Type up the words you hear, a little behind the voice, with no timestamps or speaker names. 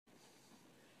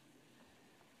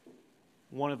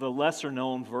One of the lesser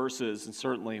known verses, and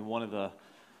certainly one of the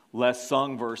less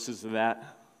sung verses of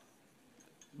that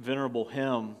venerable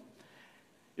hymn,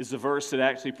 is the verse that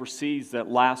actually precedes that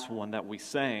last one that we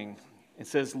sang. It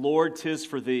says, "Lord, 'tis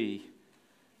for thee,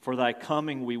 for thy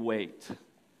coming we wait.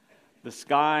 The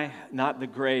sky, not the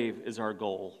grave, is our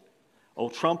goal. O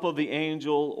trump of the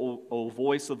angel, O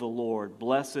voice of the Lord,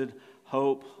 blessed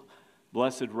hope,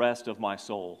 blessed rest of my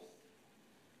soul."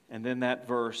 And then that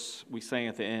verse we sang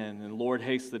at the end, "And Lord,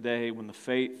 haste the day when the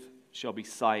faith shall be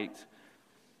sight.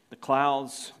 The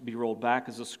clouds be rolled back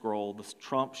as a scroll, the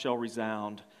trump shall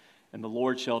resound, and the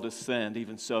Lord shall descend.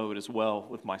 Even so it is well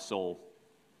with my soul."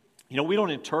 You know, we don't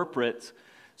interpret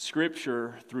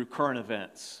Scripture through current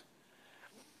events,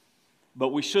 but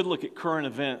we should look at current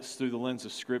events through the lens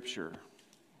of Scripture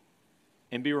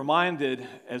and be reminded,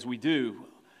 as we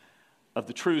do, of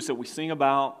the truths that we sing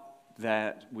about,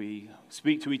 that we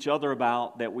speak to each other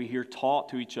about, that we hear taught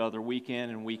to each other week in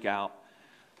and week out.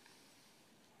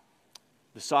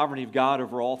 The sovereignty of God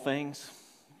over all things,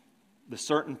 the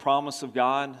certain promise of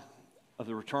God of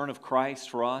the return of Christ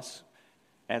for us.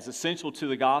 As essential to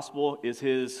the gospel is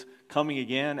His coming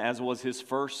again, as was His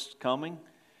first coming,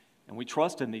 and we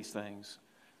trust in these things.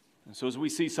 And so as we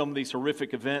see some of these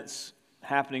horrific events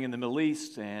happening in the Middle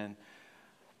East and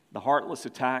the heartless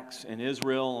attacks in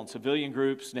Israel on civilian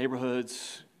groups,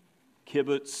 neighborhoods,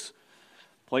 kibbutz,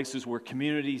 places where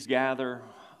communities gather.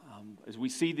 As we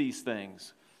see these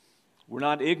things, we're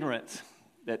not ignorant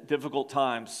that difficult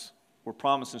times were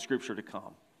promised in Scripture to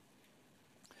come.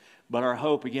 But our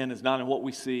hope, again, is not in what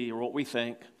we see or what we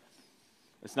think.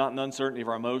 It's not in the uncertainty of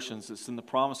our emotions. It's in the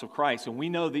promise of Christ. And we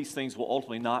know these things will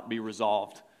ultimately not be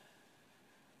resolved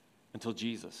until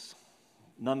Jesus.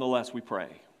 Nonetheless, we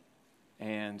pray.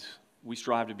 And we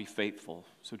strive to be faithful.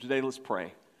 So today, let's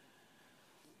pray.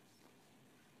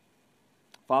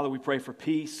 Father, we pray for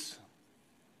peace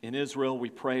in Israel.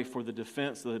 We pray for the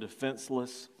defense of the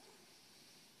defenseless.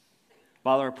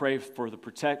 Father, I pray for the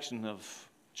protection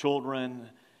of children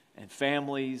and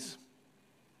families,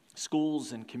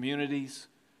 schools and communities,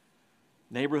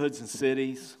 neighborhoods and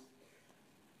cities.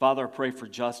 Father, I pray for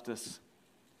justice.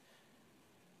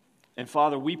 And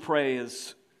Father, we pray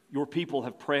as your people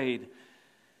have prayed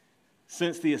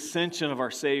since the ascension of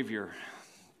our Savior,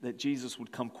 that Jesus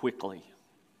would come quickly.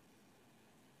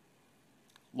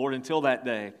 Lord, until that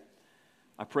day,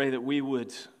 I pray that we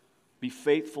would be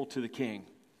faithful to the King,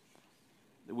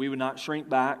 that we would not shrink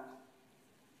back,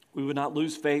 we would not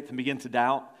lose faith and begin to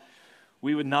doubt,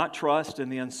 we would not trust in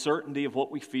the uncertainty of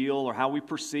what we feel or how we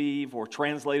perceive or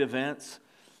translate events.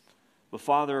 But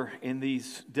Father, in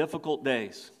these difficult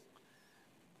days,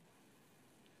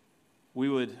 we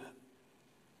would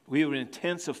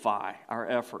intensify our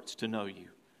efforts to know you,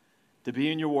 to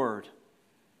be in your word,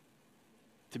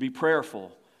 to be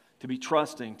prayerful, to be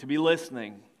trusting, to be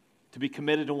listening, to be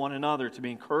committed to one another, to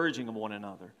be encouraging of one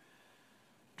another,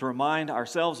 to remind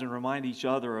ourselves and remind each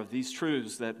other of these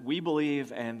truths that we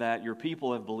believe and that your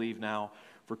people have believed now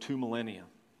for 2 millennia.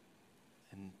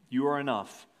 And you are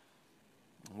enough,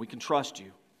 and we can trust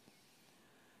you.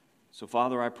 So,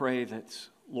 Father, I pray that,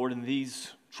 Lord, in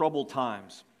these troubled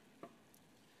times,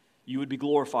 you would be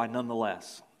glorified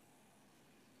nonetheless,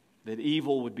 that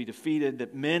evil would be defeated,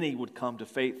 that many would come to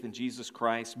faith in Jesus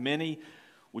Christ, many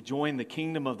would join the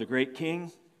kingdom of the great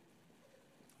King,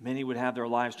 many would have their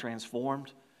lives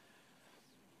transformed,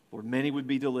 Lord, many would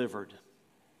be delivered,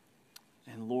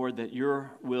 and Lord, that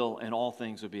your will in all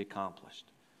things would be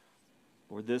accomplished.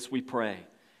 Lord, this we pray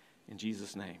in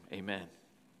Jesus' name, amen.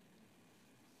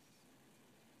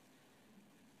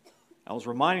 I was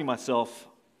reminding myself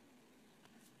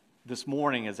this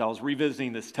morning as I was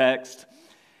revisiting this text,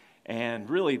 and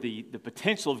really the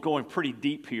potential of going pretty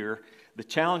deep here, the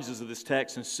challenges of this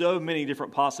text, and so many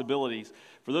different possibilities.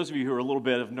 For those of you who are a little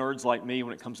bit of nerds like me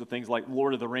when it comes to things like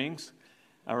Lord of the Rings,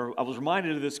 I was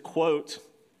reminded of this quote,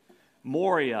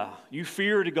 "Moria, you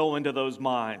fear to go into those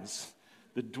mines.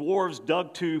 The dwarves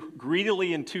dug too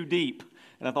greedily and too deep."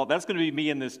 And I thought, that's going to be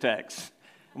me in this text.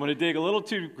 I'm going to dig a little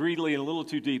too greedily and a little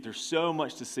too deep. There's so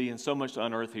much to see and so much to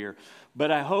unearth here.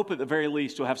 But I hope at the very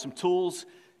least you'll have some tools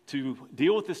to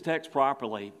deal with this text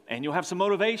properly, and you'll have some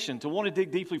motivation to want to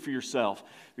dig deeply for yourself,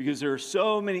 because there are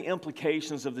so many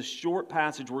implications of this short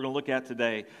passage we're going to look at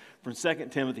today from 2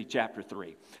 Timothy chapter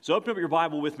 3. So open up your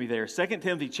Bible with me there. 2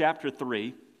 Timothy chapter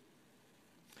 3.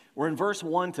 We're in verse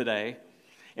 1 today.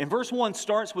 And verse 1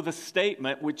 starts with a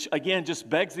statement which, again, just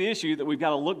begs the issue that we've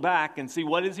got to look back and see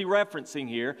what is he referencing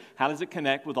here? How does it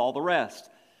connect with all the rest?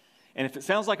 And if it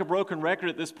sounds like a broken record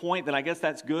at this point, then I guess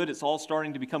that's good. It's all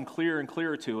starting to become clearer and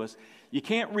clearer to us. You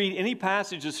can't read any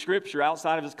passage of Scripture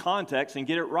outside of its context and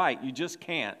get it right. You just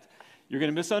can't. You're going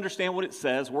to misunderstand what it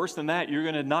says. Worse than that, you're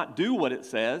going to not do what it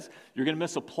says. You're going to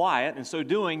misapply it. And so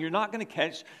doing, you're not going to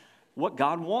catch what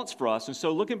God wants for us. And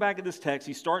so looking back at this text,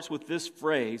 he starts with this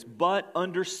phrase, but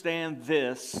understand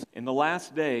this, in the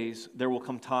last days there will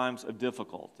come times of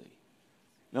difficulty.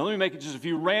 Now let me make just a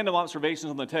few random observations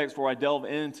on the text before I delve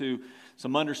into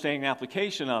some understanding and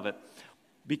application of it.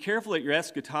 Be careful that your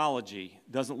eschatology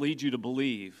doesn't lead you to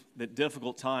believe that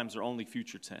difficult times are only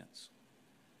future tense,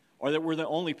 or that we're the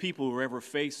only people who are ever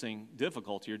facing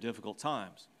difficulty or difficult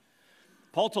times.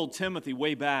 Paul told Timothy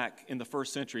way back in the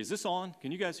first century. Is this on?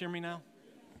 Can you guys hear me now?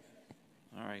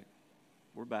 All right,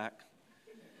 we're back.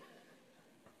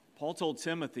 Paul told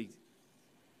Timothy,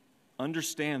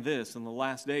 understand this, in the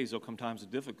last days there'll come times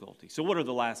of difficulty. So what are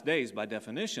the last days by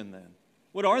definition then?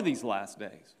 What are these last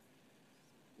days?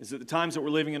 Is it the times that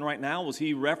we're living in right now? Was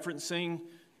he referencing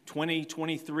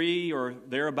 2023 or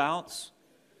thereabouts?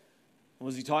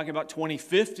 Was he talking about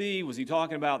 2050? Was he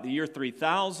talking about the year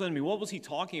 3000? I mean, what was he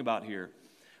talking about here?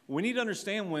 We need to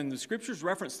understand when the Scriptures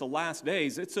reference the last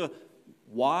days, it's a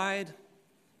wide,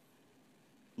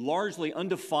 largely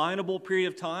undefinable period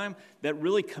of time that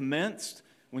really commenced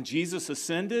when Jesus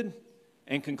ascended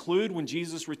and conclude when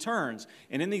Jesus returns.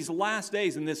 And in these last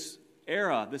days, in this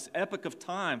era, this epoch of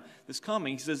time that's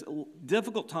coming, he says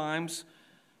difficult times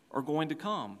are going to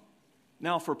come.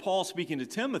 Now, for Paul speaking to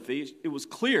Timothy, it was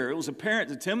clear, it was apparent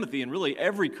to Timothy and really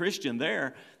every Christian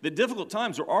there that difficult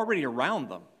times were already around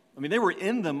them. I mean, they were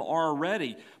in them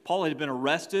already. Paul had been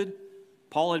arrested.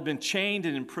 Paul had been chained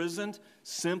and imprisoned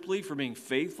simply for being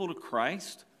faithful to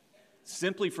Christ,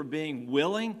 simply for being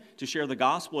willing to share the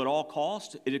gospel at all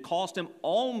costs. It had cost him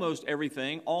almost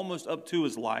everything, almost up to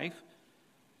his life.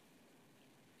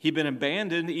 He'd been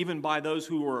abandoned even by those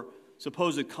who were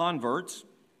supposed converts.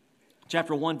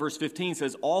 Chapter 1, verse 15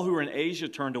 says, all who are in Asia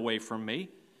turned away from me.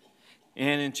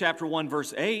 And in chapter 1,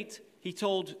 verse 8, he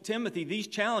told Timothy these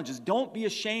challenges. Don't be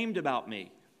ashamed about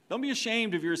me. Don't be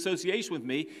ashamed of your association with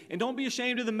me. And don't be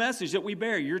ashamed of the message that we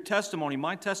bear, your testimony,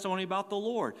 my testimony about the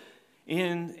Lord.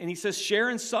 And he says, share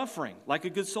in suffering like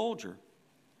a good soldier.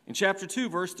 In chapter 2,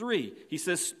 verse 3, he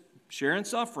says, share in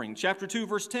suffering. Chapter 2,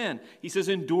 verse 10, he says,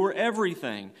 endure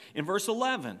everything. In verse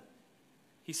 11,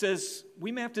 he says,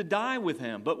 we may have to die with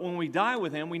him, but when we die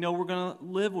with him, we know we're going to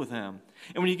live with him.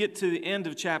 And when you get to the end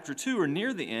of chapter 2, or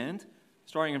near the end,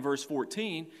 starting in verse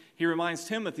 14, he reminds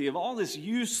Timothy of all this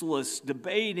useless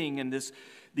debating and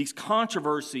these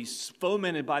controversies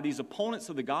fomented by these opponents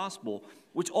of the gospel,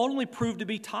 which ultimately proved to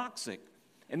be toxic.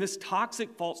 And this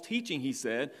toxic false teaching, he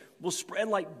said, will spread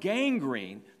like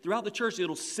gangrene throughout the church.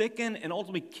 It'll sicken and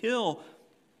ultimately kill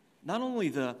not only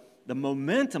the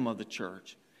momentum of the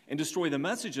church and destroy the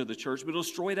message of the church, but it'll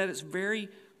destroy it at its very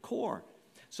core.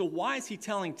 So why is he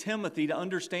telling Timothy to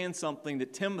understand something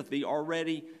that Timothy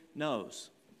already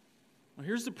knows? Well,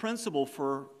 here's the principle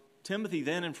for Timothy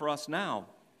then and for us now.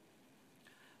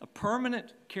 A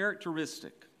permanent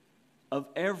characteristic of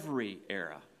every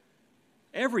era,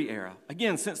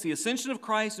 again, since the ascension of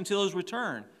Christ until his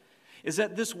return, is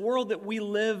that this world that we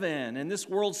live in, and this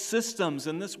world's systems,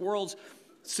 and this world's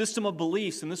system of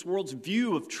beliefs, and this world's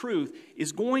view of truth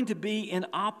is going to be in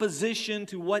opposition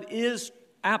to what is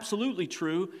absolutely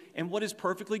true and what is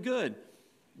perfectly good.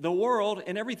 The world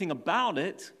and everything about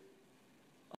it,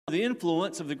 the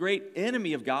influence of the great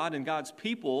enemy of God and God's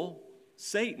people,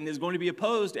 Satan, is going to be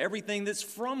opposed to everything that's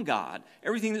from God,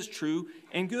 everything that's true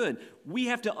and good. We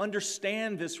have to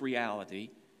understand this reality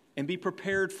and be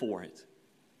prepared for it.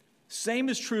 Same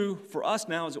is true for us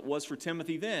now as it was for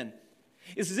Timothy then.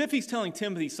 It's as if he's telling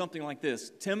Timothy something like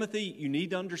this. Timothy, you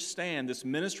need to understand this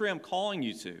ministry I'm calling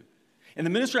you to, and the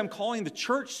ministry I'm calling the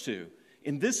church to,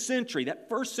 in this century, that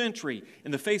first century,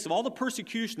 in the face of all the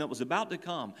persecution that was about to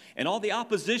come, and all the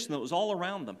opposition that was all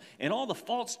around them, and all the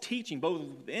false teaching, both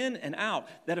within and out,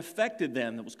 that affected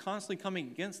them, that was constantly coming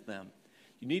against them.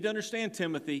 You need to understand,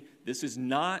 Timothy, this is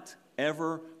not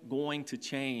ever going to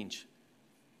change.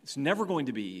 It's never going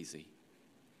to be easy.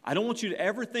 I don't want you to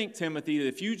ever think, Timothy, that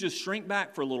if you just shrink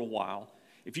back for a little while,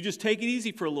 if you just take it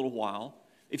easy for a little while,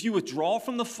 if you withdraw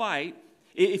from the fight,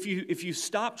 if you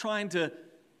stop trying to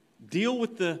deal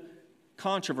with the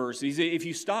controversies, if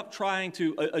you stop trying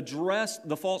to address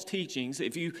the false teachings,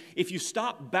 if you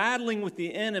stop battling with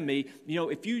the enemy,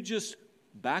 if you just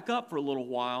back up for a little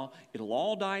while, it'll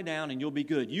all die down and you'll be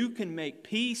good. You can make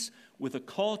peace with a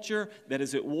culture that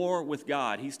is at war with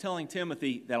God. He's telling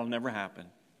Timothy that'll never happen.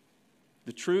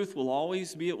 The truth will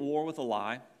always be at war with a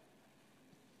lie.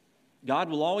 God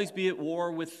will always be at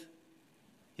war with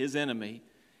his enemy,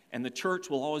 and the church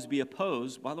will always be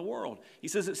opposed by the world. He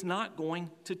says it's not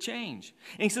going to change.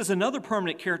 And he says another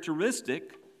permanent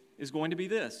characteristic is going to be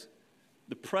this.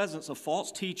 the presence of false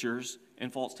teachers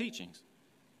and false teachings.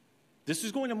 This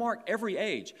is going to mark every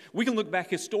age. We can look back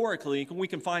historically, and we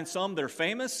can find some that are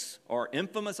famous, or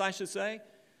infamous, I should say,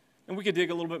 and we could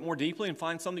dig a little bit more deeply and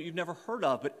find some that you've never heard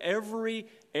of. But every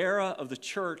era of the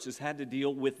church has had to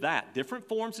deal with that. Different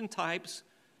forms and types,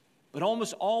 but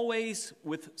almost always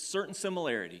with certain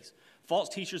similarities. False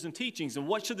teachers and teachings. And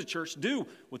what should the church do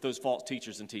with those false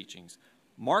teachers and teachings?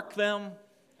 Mark them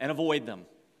and avoid them.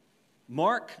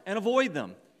 Mark and avoid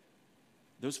them.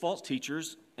 Those false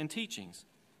teachers and teachings.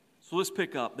 So let's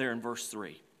pick up there in verse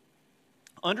 3.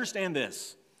 Understand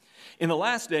this. In the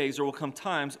last days there will come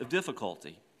times of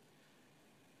difficulty.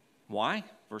 Why?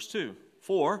 Verse 2.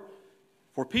 For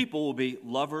people will be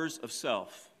lovers of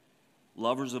self,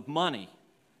 lovers of money,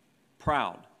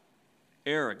 proud,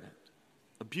 arrogant,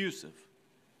 abusive,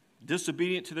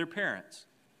 disobedient to their parents,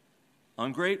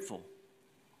 ungrateful,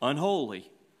 unholy,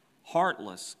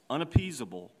 heartless,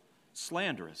 unappeasable,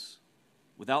 slanderous,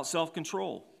 without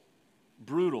self-control,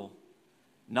 brutal,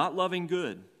 not loving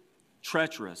good,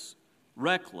 treacherous,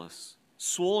 reckless,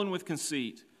 swollen with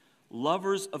conceit,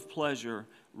 lovers of pleasure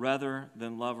rather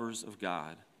than lovers of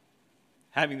God,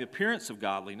 having the appearance of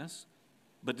godliness,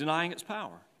 but denying its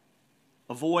power.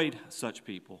 Avoid such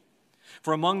people.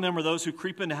 For among them are those who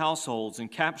creep into households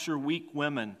and capture weak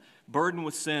women, burdened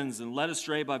with sins and led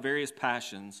astray by various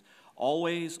passions,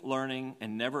 always learning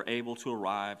and never able to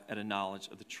arrive at a knowledge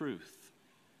of the truth.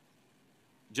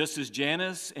 Just as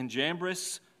Jannes and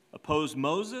Jambres opposed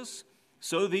Moses,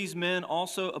 so these men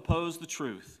also oppose the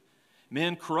truth.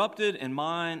 Men corrupted in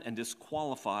mind and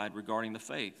disqualified regarding the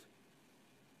faith.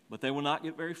 But they will not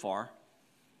get very far,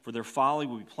 for their folly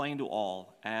will be plain to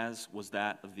all, as was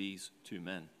that of these two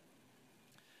men.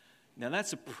 Now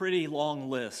that's a pretty long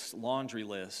list, laundry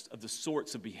list, of the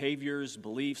sorts of behaviors,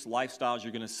 beliefs, lifestyles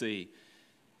you're going to see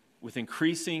with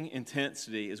increasing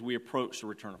intensity as we approach the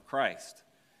return of Christ.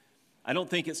 I don't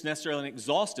think it's necessarily an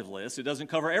exhaustive list. It doesn't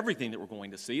cover everything that we're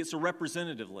going to see. It's a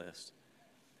representative list.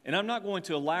 And I'm not going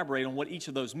to elaborate on what each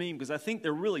of those mean because I think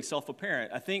they're really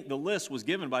self-apparent. I think the list was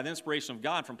given by the inspiration of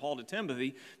God from Paul to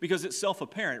Timothy because it's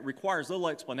self-apparent. It requires little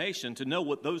explanation to know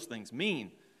what those things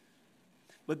mean.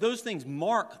 But those things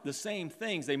mark the same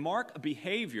things. They mark a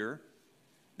behavior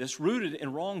that's rooted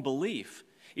in wrong belief.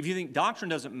 If you think doctrine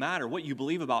doesn't matter, what you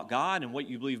believe about God and what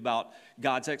you believe about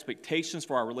God's expectations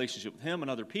for our relationship with Him and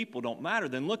other people don't matter,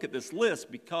 then look at this list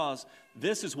because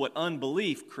this is what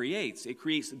unbelief creates. It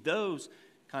creates those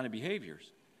kind of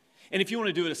behaviors. And if you want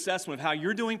to do an assessment of how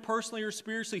you're doing personally or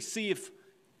spiritually, see if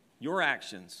your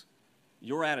actions,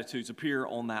 your attitudes appear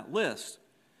on that list.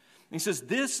 And he says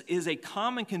this is a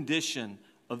common condition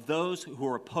of those who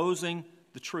are opposing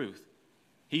the truth.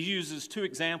 He uses two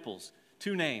examples,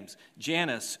 two names,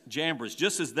 Jannes, Jambres.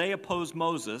 Just as they opposed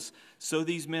Moses, so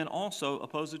these men also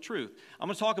oppose the truth. I'm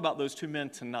going to talk about those two men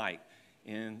tonight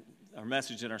in our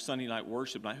message in our Sunday night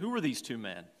worship night. Who were these two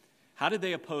men? How did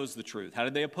they oppose the truth? How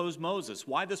did they oppose Moses?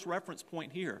 Why this reference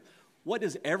point here? What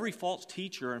does every false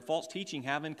teacher and false teaching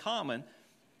have in common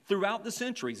throughout the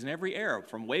centuries in every era,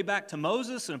 from way back to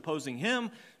Moses and opposing him,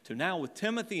 to now with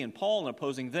Timothy and Paul and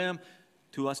opposing them,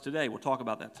 to us today? We'll talk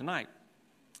about that tonight.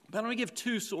 But I'm going to give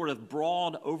two sort of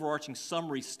broad, overarching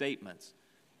summary statements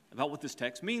about what this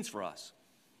text means for us.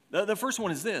 The first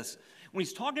one is this. When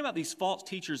he's talking about these false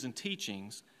teachers and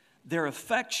teachings, their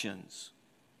affections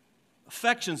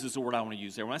is the word I want to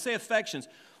use there. When I say affections,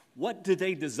 what do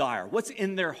they desire? What's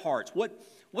in their hearts?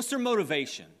 What's their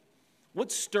motivation?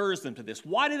 What stirs them to this?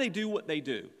 Why do they do what they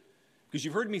do? Because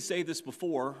you've heard me say this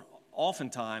before,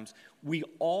 oftentimes, we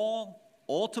all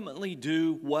ultimately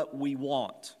do what we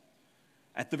want.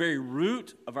 At the very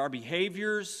root of our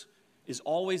behaviors is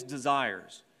always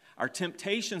desires. Our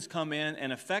temptations come in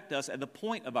and affect us at the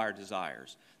point of our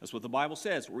desires. That's what the Bible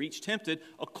says. We're each tempted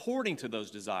according to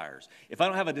those desires. If I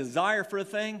don't have a desire for a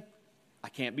thing, I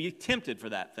can't be tempted for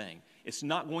that thing. It's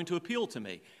not going to appeal to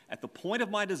me. At the point of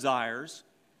my desires,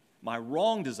 my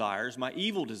wrong desires, my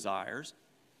evil desires,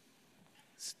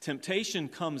 temptation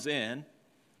comes in,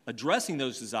 addressing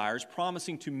those desires,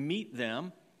 promising to meet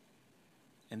them,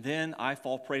 and then I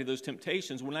fall prey to those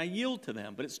temptations when I yield to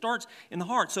them. But it starts in the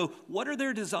heart. So what are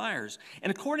their desires? And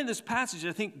according to this passage,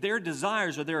 I think their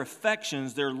desires or their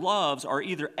affections, their loves are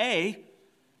either A,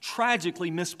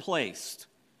 tragically misplaced,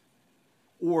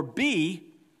 or B,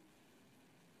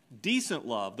 decent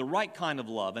love, the right kind of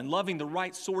love, and loving the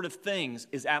right sort of things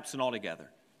is absent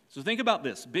altogether. So think about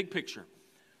this, big picture.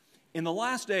 In the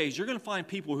last days, you're going to find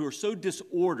people who are so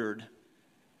disordered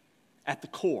at the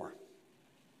core,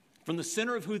 from the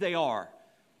center of who they are,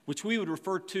 which we would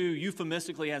refer to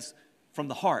euphemistically as from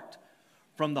the heart.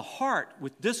 From the heart,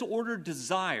 with disordered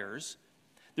desires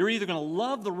They're either going to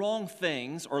love the wrong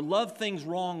things or love things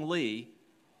wrongly,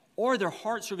 or their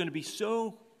hearts are going to be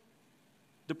so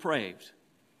depraved,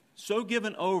 so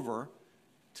given over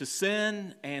to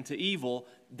sin and to evil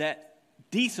that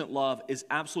decent love is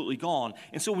absolutely gone.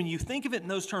 And so when you think of it in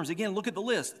those terms, again, look at the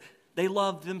list. They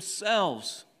love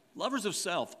themselves, lovers of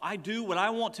self. I do what I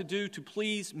want to do to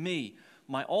please me.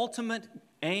 My ultimate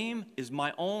aim is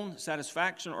my own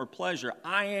satisfaction or pleasure.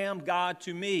 I am God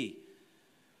to me.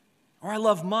 Or I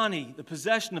love money, the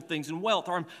possession of things and wealth.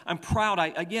 Or I'm proud.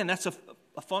 Again, that's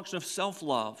a function of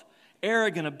self-love.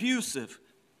 Arrogant, abusive.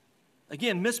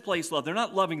 Again, misplaced love. They're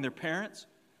not loving their parents.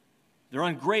 They're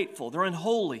ungrateful. They're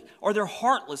unholy. Or they're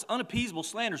heartless, unappeasable,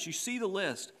 slanderous. You see the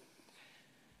list.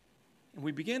 And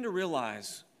we begin to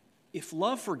realize if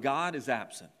love for God is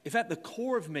absent, if at the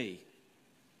core of me,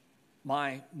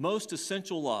 my most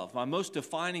essential love, my most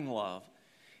defining love,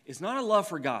 is not a love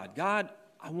for God. God,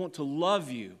 I want to love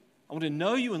you. I want to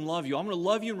know you and love you. I'm going to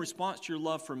love you in response to your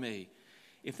love for me.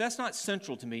 If that's not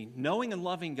central to me, knowing and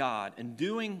loving God and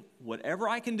doing whatever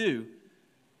I can do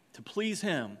to please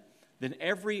Him, then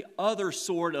every other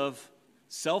sort of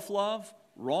self-love,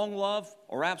 wrong love,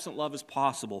 or absent love is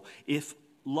possible. If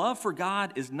love for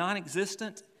God is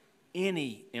non-existent,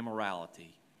 any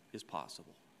immorality is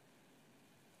possible.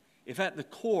 If at the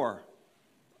core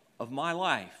of my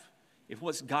life, if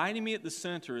what's guiding me at the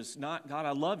center is not, God,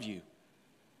 I love you.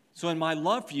 So in my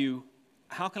love for you,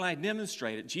 how can I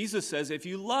demonstrate it? Jesus says, if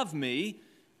you love me,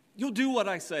 you'll do what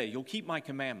I say. You'll keep my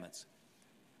commandments.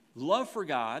 Love for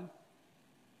God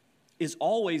is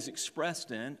always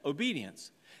expressed in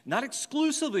obedience, not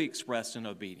exclusively expressed in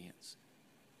obedience.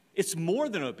 It's more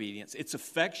than obedience. It's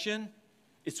affection,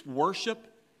 it's worship,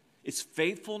 it's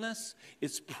faithfulness,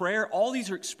 it's prayer. All these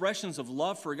are expressions of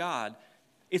love for God.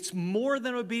 It's more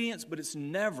than obedience, but it's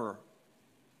never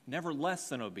less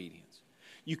than obedience.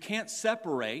 You can't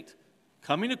separate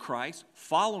coming to Christ,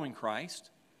 following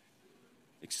Christ,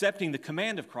 accepting the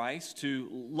command of Christ to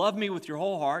love me with your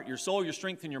whole heart, your soul, your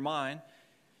strength, and your mind.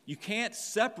 You can't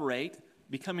separate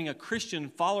becoming a Christian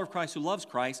follower of Christ who loves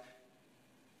Christ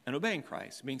and obeying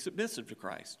Christ, being submissive to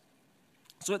Christ.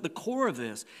 So at the core of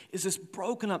this is this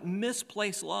broken up,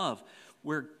 misplaced love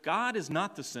where God is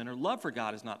not the center, love for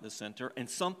God is not the center, and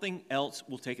something else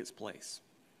will take its place.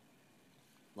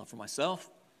 Love for myself,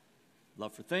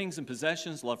 love for things and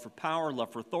possessions, love for power,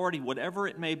 love for authority, whatever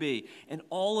it may be. And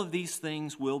all of these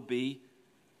things will be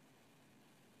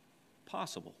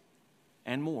possible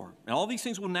and more. And all these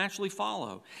things will naturally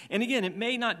follow. And again, it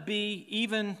may not be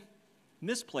even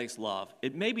misplaced love.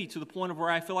 It may be to the point of where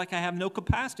I feel like I have no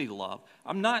capacity to love.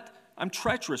 I'm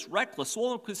treacherous, reckless,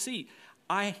 swollen with conceit.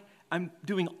 I'm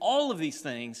doing all of these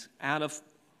things out of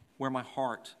where my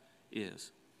heart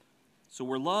is. So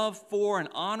where love for and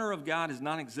honor of God is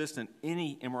non-existent,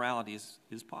 any immorality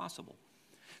is possible.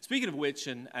 Speaking of which,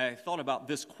 and I thought about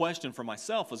this question for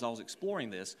myself as I was exploring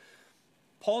this,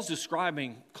 Paul's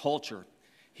describing culture.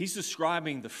 He's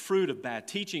describing the fruit of bad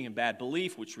teaching and bad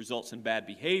belief, which results in bad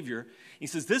behavior. He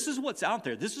says, this is what's out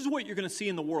there. This is what you're going to see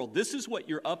in the world. This is what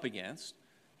you're up against.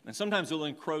 And sometimes it'll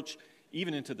encroach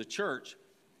even into the church.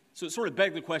 So it sort of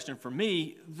begged the question for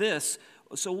me,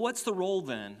 so what's the role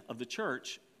then of the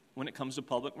church when it comes to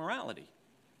public morality?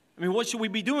 I mean, what should we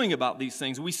be doing about these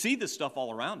things? We see this stuff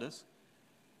all around us.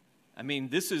 I mean,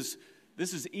 this is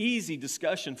easy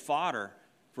discussion fodder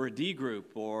for a D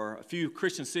group or a few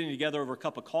Christians sitting together over a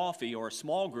cup of coffee or a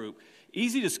small group.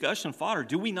 Easy discussion fodder.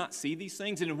 Do we not see these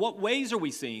things? And in what ways are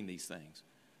we seeing these things?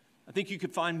 I think you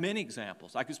could find many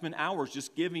examples. I could spend hours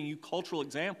just giving you cultural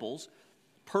examples,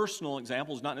 personal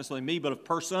examples, not necessarily me, but of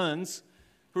persons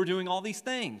who are doing all these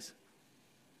things.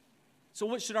 So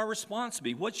what should our response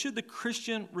be? What should the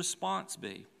Christian response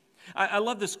be? I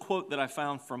love this quote that I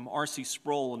found from R.C.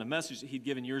 Sproul in a message that he'd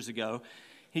given years ago.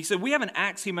 He said, we have an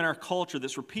axiom in our culture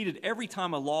that's repeated every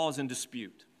time a law is in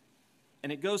dispute.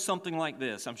 And it goes something like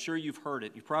this. I'm sure you've heard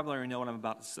it. You probably already know what I'm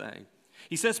about to say.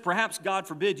 He says, perhaps, God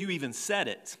forbid, you even said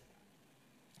it,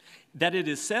 that it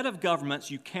is said of governments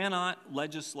you cannot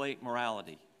legislate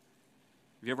morality.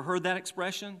 Have you ever heard that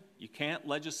expression? You can't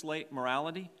legislate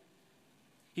morality?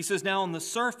 He says, now on the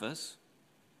surface,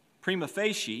 prima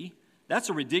facie, that's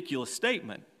a ridiculous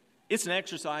statement. It's an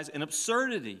exercise in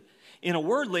absurdity. In a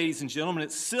word, ladies and gentlemen,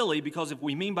 it's silly because if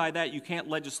we mean by that you can't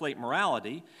legislate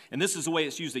morality, and this is the way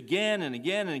it's used again and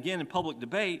again and again in public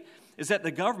debate, is that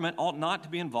the government ought not to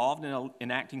be involved in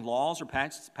enacting laws or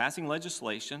passing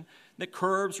legislation that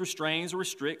curbs, restrains, or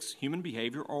restricts human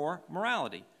behavior or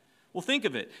morality. Well, think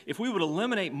of it. If we would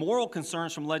eliminate moral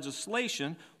concerns from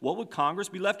legislation, what would Congress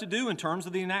be left to do in terms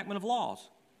of the enactment of laws?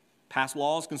 Pass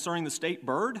laws concerning the state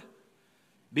bird?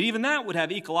 But even that would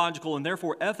have ecological and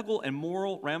therefore ethical and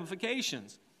moral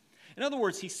ramifications. In other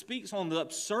words, he speaks on the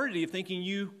absurdity of thinking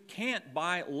you can't,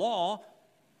 by law,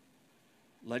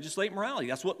 legislate morality.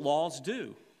 That's what laws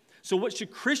do. So what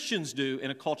should Christians do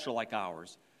in a culture like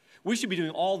ours? We should be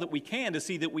doing all that we can to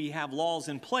see that we have laws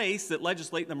in place that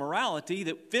legislate the morality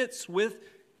that fits with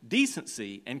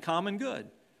decency and common good.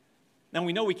 Now,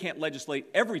 we know we can't legislate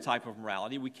every type of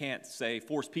morality. We can't, say,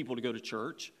 force people to go to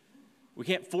church. We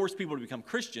can't force people to become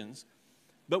Christians.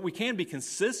 But we can be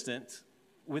consistent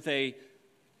with a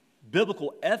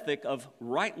biblical ethic of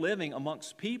right living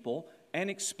amongst people and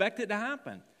expect it to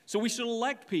happen. So we should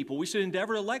elect people. We should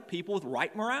endeavor to elect people with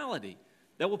right morality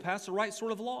that will pass the right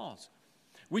sort of laws.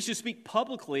 We should speak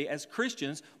publicly as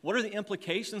Christians. What are the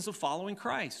implications of following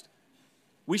Christ?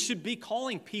 We should be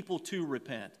calling people to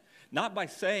repent. Not by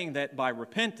saying that by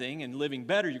repenting and living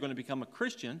better you're going to become a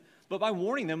Christian, but by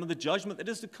warning them of the judgment that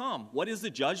is to come. What is the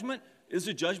judgment? It is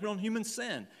the judgment on human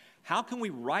sin. How can we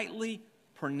rightly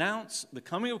pronounce the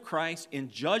coming of Christ in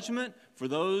judgment for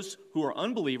those who are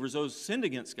unbelievers, those who sinned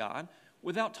against God,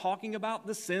 without talking about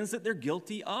the sins that they're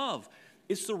guilty of?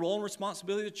 It's the role and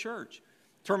responsibility of the church.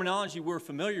 Terminology we're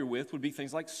familiar with would be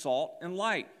things like salt and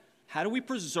light. How do we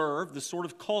preserve the sort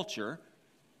of culture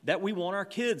that we want our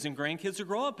kids and grandkids to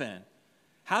grow up in?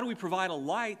 How do we provide a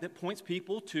light that points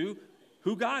people to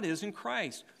who God is in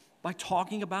Christ? By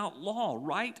talking about law,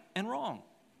 right and wrong.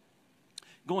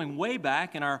 Going way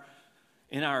back in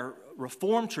our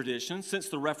Reformed tradition, since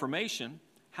the Reformation,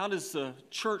 how does the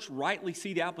church rightly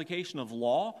see the application of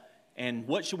law, and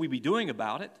what should we be doing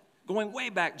about it? Going way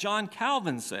back, John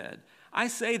Calvin said, "I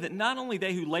say that not only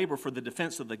they who labor for the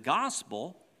defense of the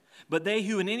gospel, but they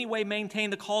who in any way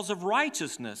maintain the cause of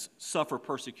righteousness suffer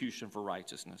persecution for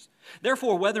righteousness.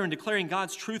 Therefore, whether in declaring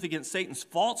God's truth against Satan's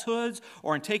falsehoods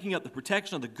or in taking up the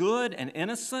protection of the good and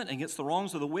innocent against the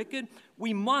wrongs of the wicked,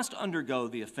 we must undergo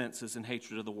the offenses and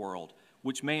hatred of the world,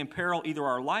 which may imperil either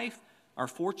our life, our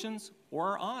fortunes, or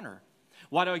our honor."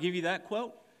 Why do I give you that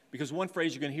quote? Because one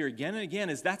phrase you're going to hear again and again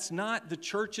is that's not the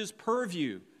church's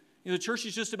purview. The church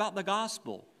is just about the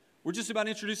gospel. We're just about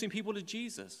introducing people to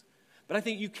Jesus. But I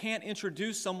think you can't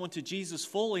introduce someone to Jesus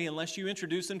fully unless you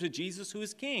introduce them to Jesus who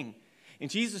is King.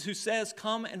 And Jesus who says,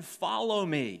 "Come and follow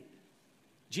me."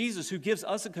 Jesus who gives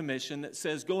us a commission that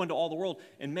says, "Go into all the world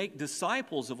and make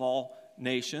disciples of all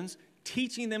nations,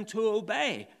 teaching them to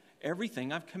obey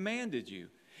everything I've commanded you."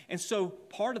 And so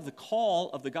part of the call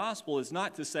of the gospel is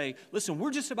not to say, listen,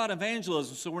 we're just about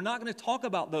evangelism, so we're not going to talk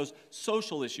about those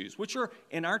social issues, which are,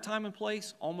 in our time and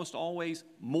place, almost always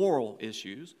moral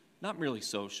issues, not merely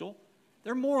social.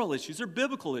 They're moral issues. They're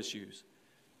biblical issues.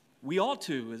 We ought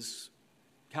to, as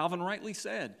Calvin rightly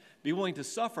said, be willing to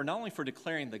suffer not only for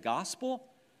declaring the gospel,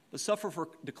 but suffer for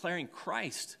declaring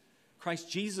Christ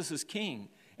Jesus as King,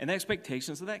 and the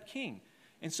expectations of that King.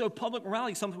 And so public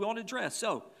morality is something we ought to address.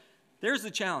 So there's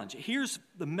the challenge. Here's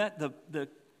the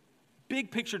big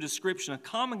picture description. A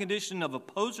common condition of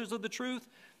opposers of the truth: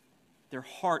 their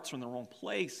hearts are in the wrong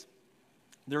place.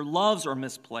 Their loves are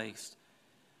misplaced,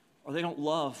 or they don't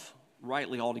love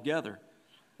rightly altogether.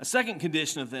 A second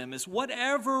condition of them is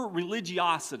whatever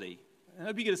religiosity. I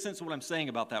hope you get a sense of what I'm saying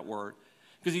about that word,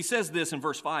 because he says this in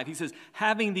verse 5. He says,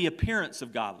 having the appearance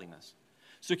of godliness.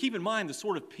 So keep in mind the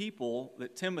sort of people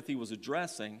that Timothy was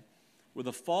addressing were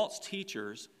the false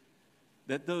teachers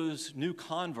that those new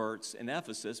converts in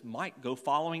Ephesus might go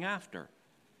following after.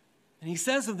 And he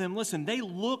says of them, listen, they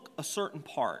look a certain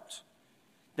part.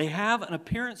 They have an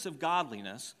appearance of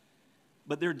godliness,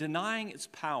 but they're denying its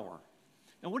power.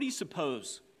 Now, what do you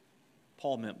suppose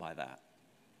Paul meant by that?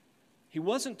 He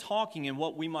wasn't talking in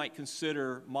what we might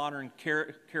consider modern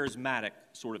charismatic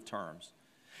sort of terms.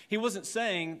 He wasn't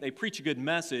saying they preach a good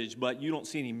message, but you don't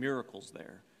see any miracles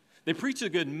there. They preach a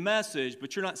good message,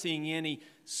 but you're not seeing any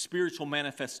spiritual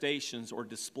manifestations or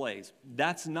displays.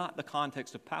 That's not the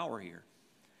context of power here.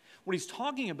 What he's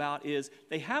talking about is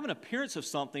they have an appearance of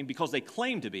something because they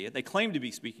claim to be it. They claim to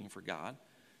be speaking for God.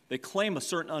 They claim a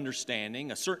certain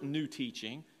understanding, a certain new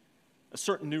teaching, a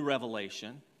certain new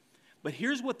revelation. But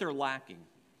here's what they're lacking.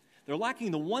 They're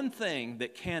lacking the one thing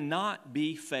that cannot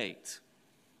be faked,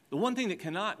 the one thing that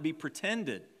cannot be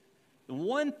pretended, the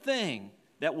one thing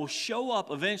that will show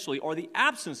up eventually, or the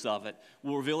absence of it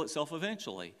will reveal itself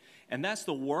eventually. And that's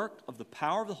the work of the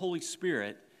power of the Holy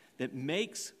Spirit that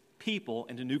makes people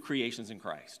into new creations in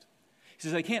Christ. He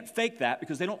says they can't fake that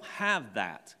because they don't have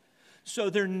that.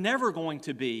 So they're never going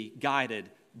to be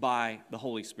guided by the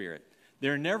Holy Spirit.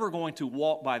 They're never going to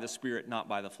walk by the Spirit, not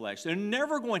by the flesh. They're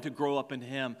never going to grow up in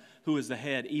Him who is the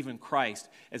head, even Christ,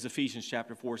 as Ephesians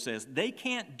chapter 4 says. They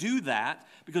can't do that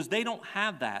because they don't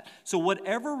have that. So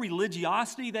whatever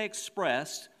religiosity they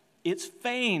expressed, it's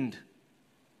feigned.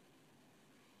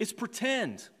 It's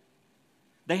pretend.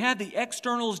 They have the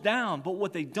externals down, but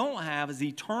what they don't have is the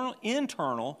eternal,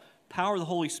 internal power of the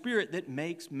Holy Spirit that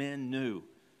makes men new.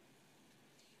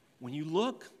 When you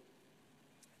look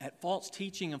at false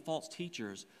teaching and false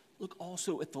teachers, look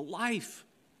also at the life.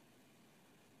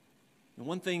 And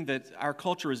one thing that our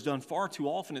culture has done far too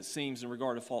often, it seems, in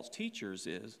regard to false teachers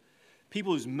is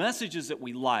people whose messages that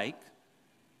we like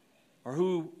or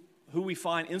who we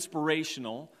find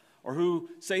inspirational or who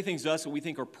say things to us that we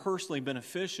think are personally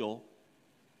beneficial,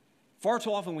 far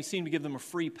too often we seem to give them a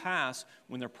free pass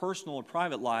when their personal or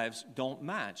private lives don't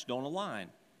match, don't align.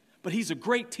 But he's a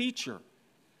great teacher.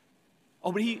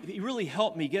 Oh, but he really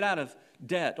helped me get out of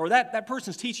debt. Or that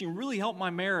person's teaching really helped my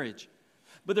marriage.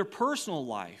 But their personal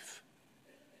life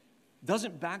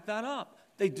doesn't back that up.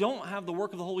 They don't have the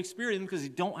work of the Holy Spirit in them because they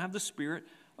don't have the Spirit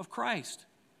of Christ.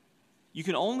 You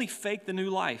can only fake the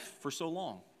new life for so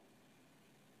long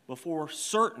before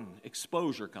certain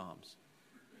exposure comes.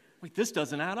 Wait, this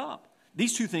doesn't add up.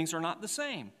 These two things are not the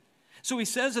same. So he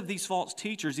says of these false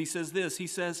teachers, he says this, he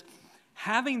says,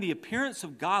 having the appearance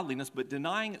of godliness but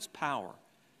denying its power.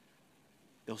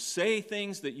 They'll say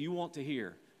things that you want to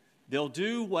hear. They'll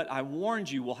do what I warned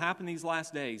you will happen these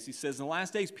last days. He says in the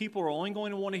last days, people are only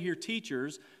going to want to hear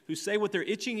teachers who say what their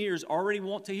itching ears already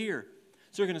want to hear.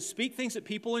 So they're going to speak things that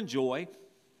people enjoy.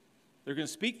 They're going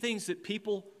to speak things that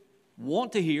people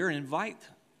want to hear and invite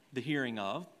the hearing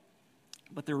of.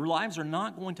 But their lives are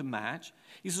not going to match.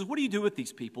 He says, what do you do with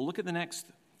these people? Look at the next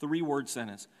 3-word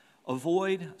sentence.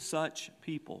 Avoid such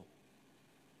people.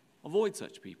 Avoid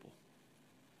such people.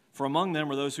 For among them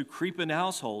are those who creep into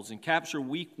households and capture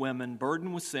weak women,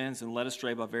 burdened with sins and led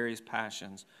astray by various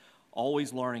passions,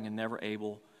 always learning and never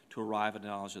able to arrive at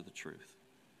knowledge of the truth.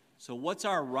 So what's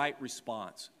our right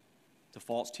response to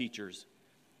false teachers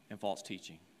and false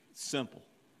teaching? It's simple.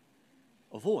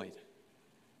 Avoid.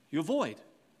 You avoid.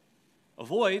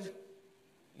 Avoid,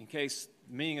 in case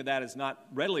the meaning of that is not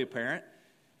readily apparent,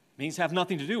 means have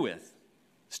nothing to do with.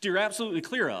 Steer absolutely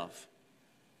clear of.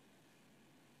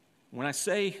 When I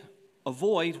say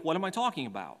avoid, what am I talking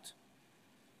about?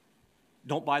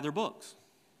 Don't buy their books.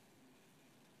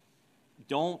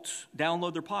 Don't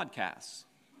download their podcasts.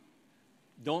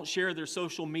 Don't share their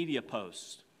social media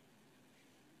posts.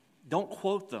 Don't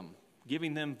quote them,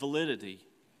 giving them validity.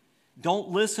 Don't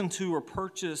listen to or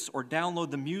purchase or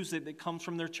download the music that comes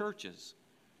from their churches,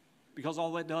 because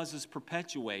all that does is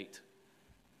perpetuate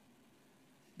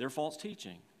their false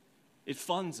teaching. It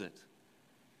funds it.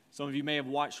 Some of you may have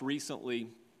watched recently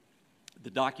the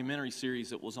documentary series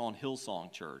that was on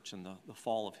Hillsong Church and the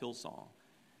fall of Hillsong.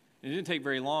 And it didn't take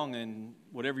very long, and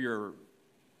whatever your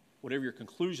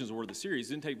conclusions were of the series,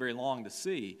 it didn't take very long to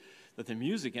see that the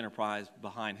music enterprise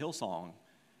behind Hillsong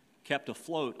kept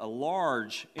afloat a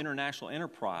large international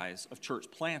enterprise of church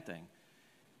planting.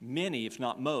 Many, if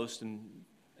not most, and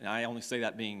I only say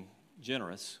that being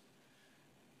generous,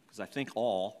 because I think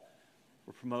all,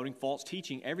 were promoting false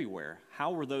teaching everywhere.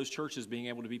 How were those churches being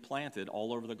able to be planted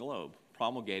all over the globe,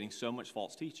 promulgating so much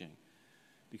false teaching?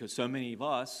 Because so many of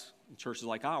us, in churches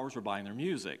like ours, were buying their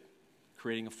music,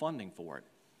 creating a funding for it.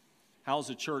 How is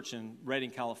a church in Redding,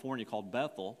 California called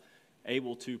Bethel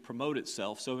able to promote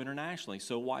itself so internationally,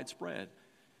 so widespread?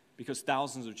 Because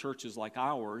thousands of churches like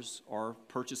ours are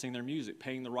purchasing their music,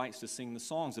 paying the rights to sing the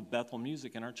songs of Bethel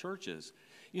music in our churches.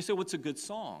 You say, what's a good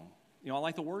song? I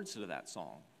like the words to that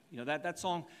song. That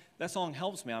song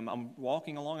helps me. I'm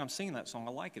walking along, I'm singing that song.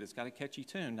 I like it. It's got a catchy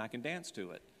tune. I can dance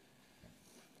to it.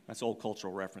 That's old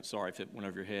cultural reference. Sorry if it went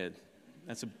over your head.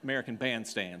 That's American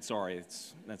Bandstand. Sorry,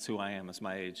 that's who I am. It's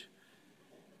my age.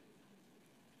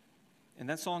 And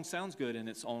that song sounds good in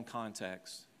its own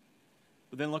context.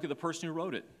 But then look at the person who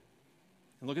wrote it.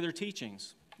 And look at their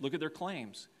teachings. Look at their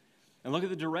claims. And look at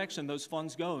the direction those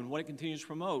funds go and what it continues to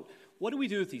promote. What do we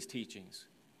do with these teachings?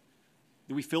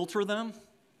 Do we filter them?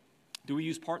 Do we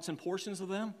use parts and portions of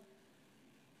them?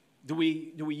 Do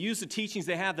we use the teachings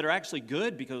they have that are actually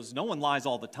good, because no one lies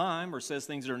all the time or says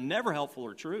things that are never helpful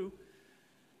or true?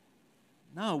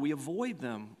 No, we avoid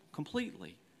them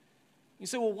completely. You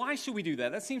say, well, why should we do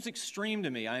that? That seems extreme to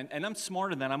me, and I'm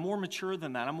smarter than that. I'm more mature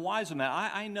than that. I'm wiser than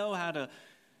that. I know how to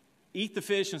eat the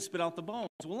fish and spit out the bones.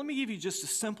 Well, let me give you just a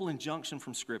simple injunction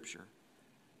from Scripture.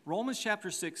 Romans chapter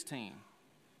 16,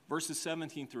 verses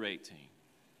 17 through 18.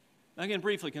 Now, again,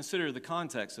 briefly consider the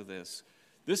context of this.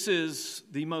 This is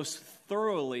the most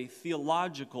thoroughly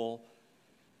theological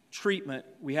treatment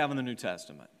we have in the New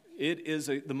Testament. It is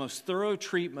the most thorough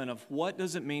treatment of what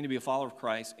does it mean to be a follower of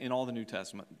Christ in all the New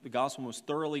Testament. The gospel most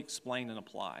thoroughly explained and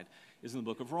applied is in the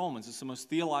book of Romans. It's the most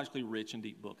theologically rich and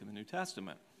deep book in the New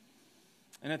Testament.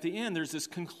 And at the end, there's this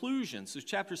conclusion. So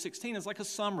chapter 16 is like a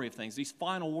summary of things, these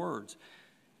final words.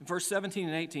 In verse 17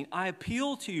 and 18, I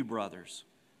appeal to you, brothers.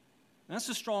 And that's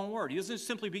a strong word. He doesn't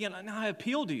simply begin, I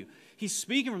appeal to you. He's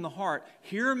speaking from the heart.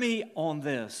 Hear me on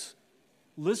this.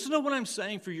 Listen to what I'm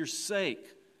saying for your sake.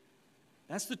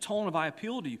 That's the tone of I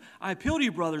appeal to you. I appeal to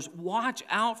you, brothers, watch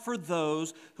out for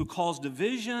those who cause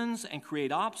divisions and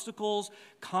create obstacles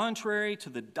contrary to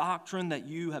the doctrine that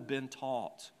you have been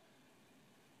taught.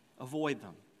 Avoid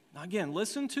them. Now again,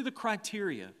 listen to the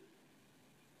criteria.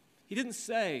 He didn't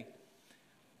say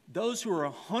those who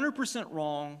are 100%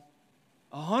 wrong,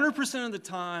 100% of the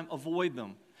time, avoid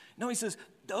them. No, he says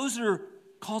those that are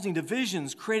causing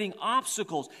divisions, creating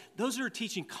obstacles, those that are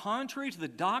teaching contrary to the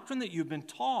doctrine that you've been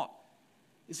taught.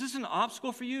 Is this an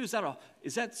obstacle for you? Is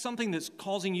that something that's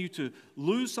causing you to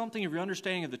lose something of your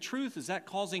understanding of the truth? Is that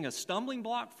causing a stumbling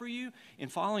block for you in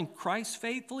following Christ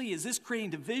faithfully? Is this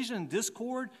creating division and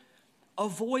discord?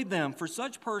 Avoid them, for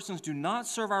such persons do not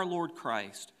serve our Lord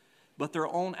Christ, but their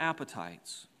own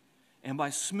appetites. And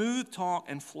by smooth talk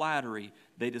and flattery,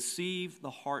 they deceive the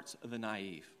hearts of the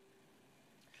naive.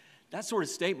 That sort of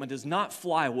statement does not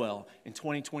fly well in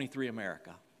 2023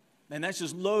 America. And that's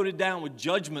just loaded down with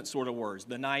judgment sort of words.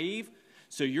 The naive.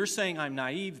 So you're saying I'm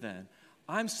naive then.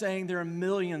 I'm saying there are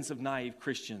millions of naive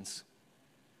Christians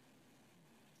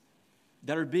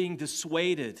that are being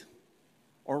dissuaded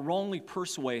or wrongly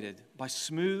persuaded by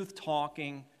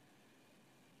smooth-talking,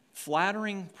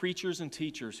 flattering preachers and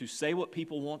teachers who say what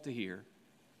people want to hear,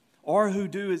 or who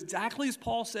do exactly as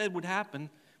Paul said would happen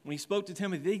when he spoke to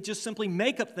Timothy. They just simply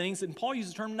make up things, and Paul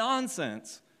uses the term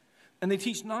nonsense. And they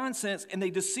teach nonsense, and they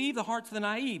deceive the hearts of the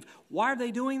naive. Why are they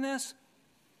doing this?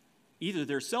 Either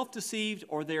they're self-deceived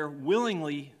or they're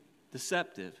willingly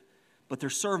deceptive, but they're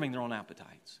serving their own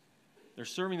appetites. They're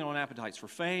serving their own appetites for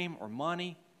fame or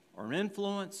money or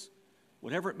influence,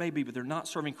 whatever it may be, but they're not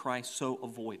serving Christ, so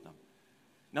avoid them.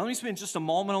 Now, let me spend just a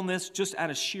moment on this, just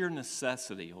out of sheer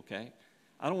necessity, okay?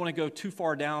 I don't want to go too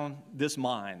far down this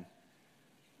mine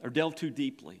or delve too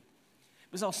deeply.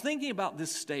 Because I was thinking about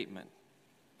this statement.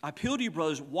 I appeal to you,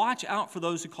 brothers, watch out for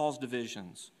those who cause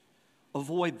divisions.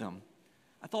 Avoid them.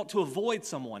 I thought to avoid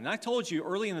someone. And I told you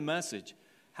early in the message,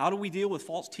 how do we deal with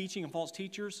false teaching and false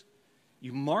teachers?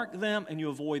 You mark them and you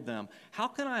avoid them. How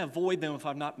can I avoid them if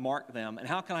I've not marked them? And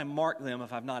how can I mark them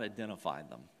if I've not identified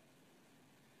them?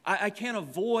 I can't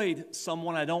avoid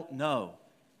someone I don't know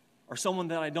or someone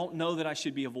that I don't know that I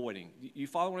should be avoiding. You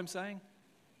follow what I'm saying?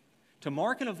 To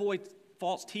mark and avoid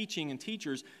false teaching and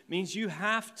teachers means you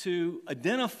have to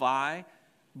identify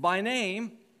by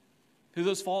name who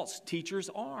those false teachers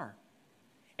are.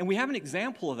 And we have an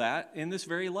example of that in this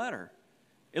very letter.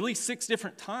 At least 6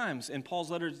 different times in Paul's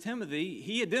letter to Timothy,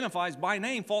 he identifies by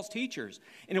name false teachers.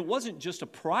 And it wasn't just a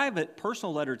private,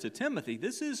 personal letter to Timothy.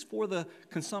 This is for the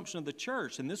consumption of the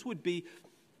church. And this would be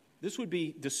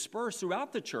dispersed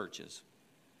throughout the churches.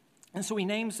 And so he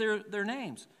names their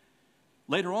names.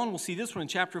 Later on, we'll see this one in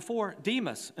chapter 4.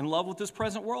 Demas, in love with this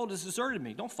present world, has deserted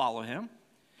me. Don't follow him.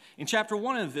 In chapter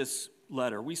 1 of this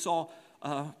letter, we saw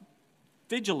Phygellus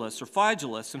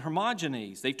and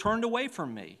Hermogenes. They turned away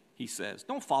from me, he says.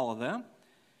 Don't follow them.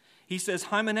 He says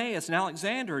Hymenaeus and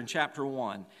Alexander in chapter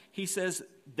 1. He says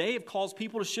they have caused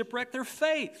people to shipwreck their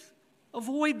faith.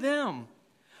 Avoid them.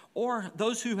 Or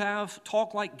those who have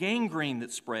talk like gangrene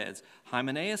that spreads,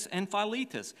 Hymenaeus and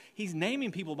Philetus. He's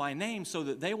naming people by name so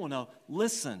that they will know,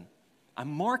 listen, I'm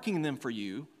marking them for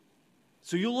you,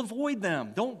 so you'll avoid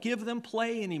them. Don't give them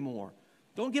play anymore.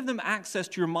 Don't give them access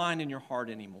to your mind and your heart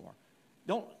anymore.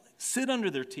 Don't sit under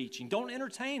their teaching. Don't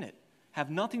entertain it.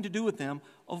 Have nothing to do with them.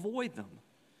 Avoid them.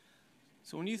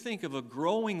 So when you think of a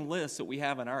growing list that we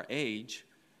have in our age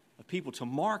of people to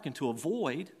mark and to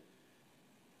avoid,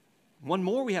 one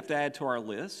more we have to add to our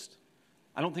list.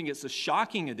 I don't think it's a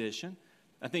shocking addition.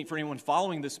 I think for anyone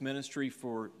following this ministry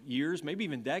for years, maybe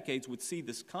even decades, would see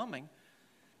this coming.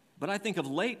 But I think of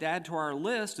late to add to our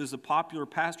list is a popular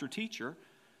pastor-teacher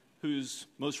whose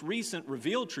most recent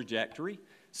revealed trajectory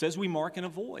says we mark and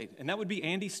avoid, and that would be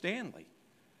Andy Stanley.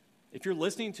 If you're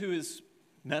listening to his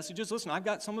messages, listen, I've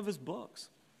got some of his books.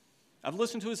 I've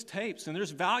listened to his tapes, and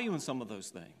there's value in some of those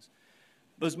things.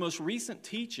 But his most recent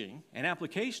teaching and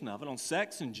application of it on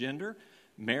sex and gender,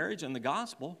 marriage, and the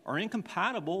gospel are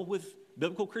incompatible with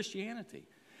biblical Christianity.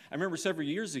 I remember several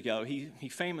years ago, he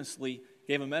famously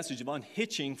gave a message of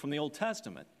unhitching from the Old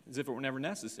Testament, as if it were never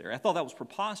necessary. I thought that was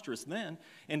preposterous then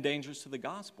and dangerous to the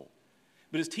gospel.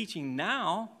 But his teaching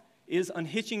now is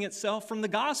unhitching itself from the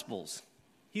Gospels.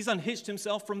 He's unhitched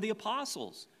himself from the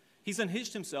apostles. He's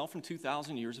unhitched himself from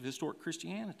 2,000 years of historic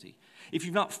Christianity. If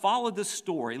you've not followed this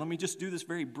story, let me just do this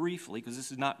very briefly because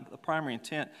this is not the primary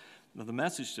intent of the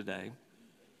message today.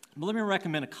 But let me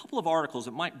recommend a couple of articles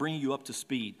that might bring you up to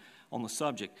speed on the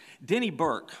subject. Denny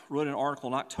Burke wrote an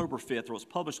article on October 5th, or it was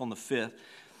published on the 5th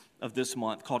of this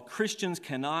month, called Christians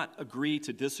Cannot Agree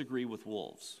to Disagree with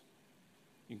Wolves.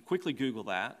 You can quickly Google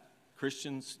that.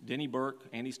 Christians, Denny Burke,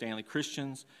 Andy Stanley,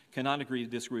 Christians cannot agree to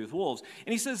disagree with wolves.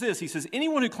 And he says this, he says,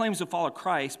 anyone who claims to follow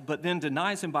Christ but then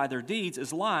denies him by their deeds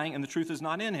is lying and the truth is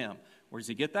not in him. Where does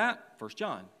he get that? 1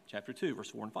 John chapter 2,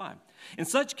 verse 4 and 5. In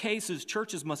such cases,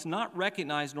 churches must not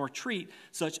recognize nor treat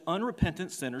such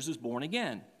unrepentant sinners as born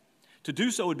again. To do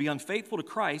so would be unfaithful to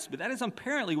Christ, but that is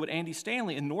apparently what Andy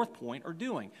Stanley and North Point are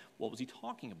doing. What was he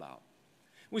talking about?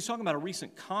 We was talking about a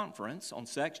recent conference on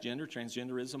sex, gender,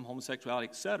 transgenderism, homosexuality,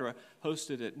 etc.,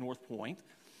 hosted at North Point,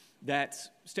 that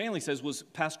Stanley says was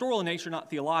pastoral in nature, not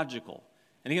theological.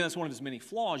 And again, that's one of his many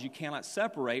flaws. You cannot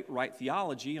separate right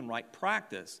theology and right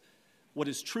practice. What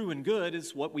is true and good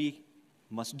is what we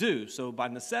must do. So by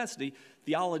necessity,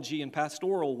 theology and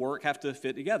pastoral work have to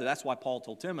fit together. That's why Paul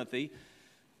told Timothy,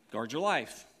 guard your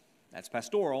life. That's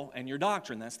pastoral, and your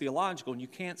doctrine, that's theological, and you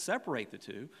can't separate the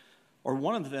two, or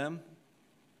one of them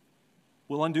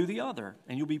will undo the other,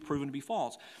 and you'll be proven to be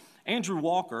false. Andrew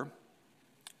Walker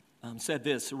said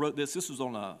this, wrote this. This was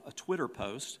on a Twitter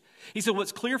post. He said,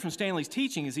 what's clear from Stanley's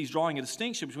teaching is he's drawing a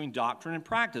distinction between doctrine and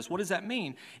practice. What does that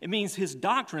mean? It means his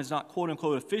doctrine is not,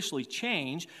 quote-unquote, officially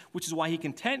changed, which is why he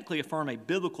can technically affirm a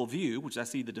biblical view, which I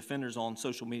see the defenders on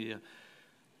social media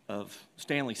of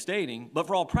Stanley stating, but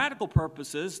for all practical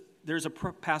purposes, there's a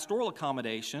pastoral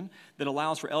accommodation that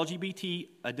allows for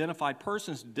LGBT-identified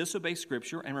persons to disobey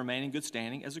Scripture and remain in good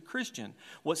standing as a Christian.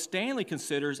 What Stanley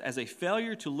considers as a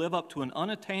failure to live up to an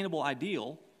unattainable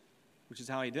ideal, which is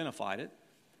how he identified it.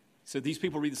 So these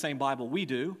people read the same Bible we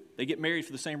do. They get married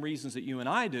for the same reasons that you and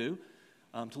I do.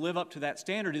 To live up to that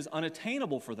standard is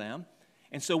unattainable for them,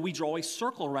 and so we draw a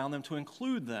circle around them to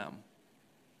include them.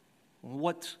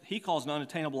 What he calls an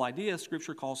unattainable idea,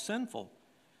 Scripture calls sinful.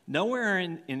 Nowhere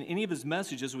in any of his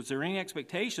messages was there any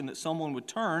expectation that someone would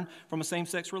turn from a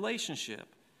same-sex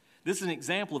relationship. This is an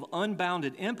example of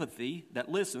unbounded empathy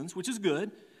that listens, which is good,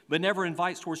 but never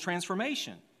invites towards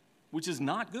transformation, which is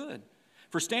not good.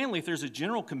 For Stanley, if there's a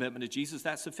general commitment to Jesus,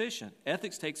 that's sufficient.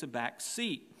 Ethics takes a back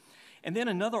seat. And then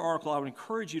another article I would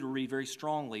encourage you to read very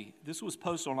strongly. This was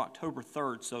posted on October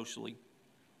 3rd socially,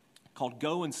 called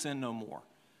Go and Sin No More,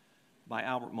 by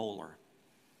Albert Mohler.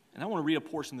 And I want to read a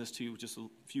portion of this to you just a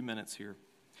few minutes here.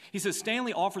 He says,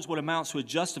 Stanley offers what amounts to a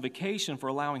justification for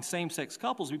allowing same-sex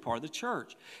couples to be part of the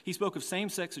church. He spoke of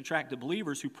same-sex attracted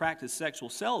believers who practice sexual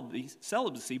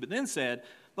celibacy, but then said,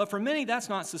 but for many that's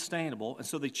not sustainable, and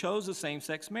so they chose a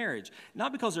same-sex marriage.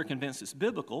 Not because they're convinced it's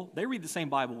biblical. They read the same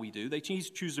Bible we do. They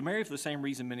choose to marry for the same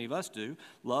reason many of us do,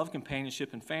 love,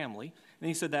 companionship, and family. And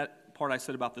he said that part I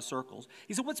said about the circles.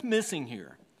 He said, what's missing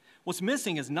here? What's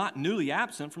missing is not newly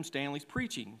absent from Stanley's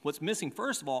preaching. What's missing,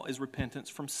 first of all, is repentance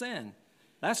from sin.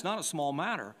 That's not a small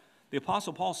matter. The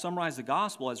Apostle Paul summarized the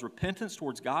gospel as repentance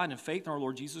towards God and faith in our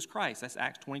Lord Jesus Christ. That's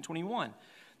Acts 20:21.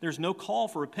 There's no call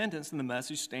for repentance in the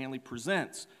message Stanley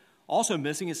presents. Also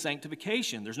missing is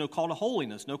sanctification. There's no call to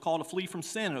holiness, no call to flee from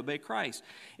sin and obey Christ.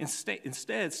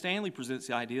 Instead, Stanley presents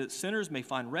the idea that sinners may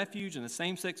find refuge in a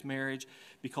same-sex marriage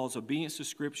because obedience to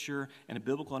Scripture and a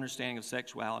biblical understanding of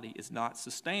sexuality is not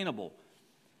sustainable.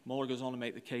 Mohler goes on to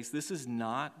make the case, this is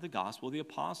not the gospel of the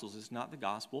apostles. It's not the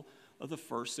gospel of the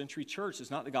first century church.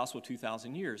 It's not the gospel of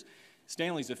 2,000 years.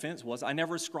 Stanley's defense was, I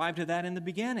never ascribed to that in the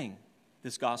beginning,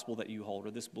 this gospel that you hold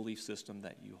or this belief system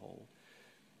that you hold.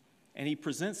 And he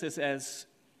presents this as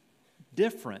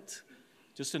different,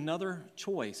 just another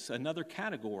choice, another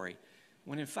category,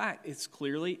 when in fact it's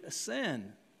clearly a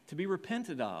sin to be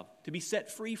repented of, to be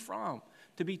set free from,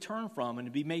 to be turned from, and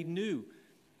to be made new,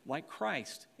 like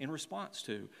Christ in response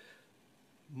to.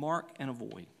 Mark and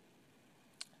avoid.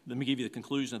 Let me give you the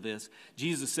conclusion of this.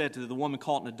 Jesus said to the woman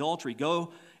caught in adultery,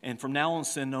 go and from now on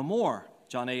sin no more.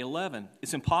 John 8:11.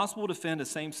 It's impossible to defend a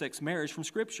same-sex marriage from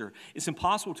Scripture. It's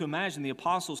impossible to imagine the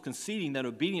apostles conceding that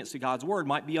obedience to God's word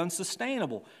might be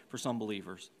unsustainable for some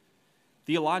believers.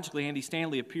 Theologically, Andy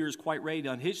Stanley appears quite ready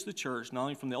to unhitch the church, not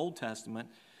only from the Old Testament,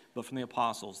 but from the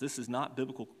apostles. This is not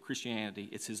biblical Christianity.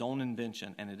 It's his own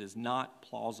invention, and it is not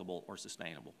plausible or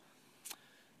sustainable.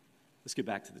 Let's get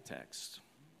back to the text.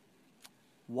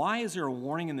 Why is there a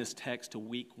warning in this text to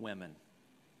weak women?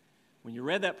 When you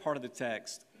read that part of the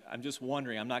text, I'm just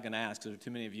wondering, I'm not going to ask because there are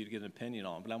too many of you to get an opinion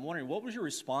on, but I'm wondering, what was your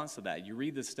response to that? You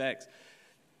read this text,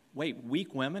 wait,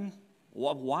 weak women?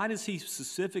 Why does he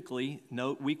specifically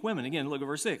note weak women? Again, look at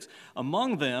verse 6.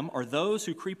 Among them are those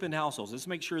who creep into households. Let's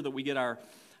make sure that we get our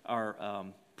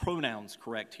pronouns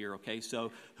correct here, okay?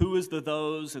 So who is the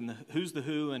those and who's the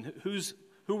who and who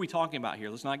are we talking about here?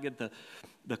 Let's not get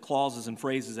the clauses and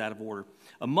phrases out of order.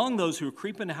 Among those who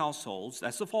creep into households,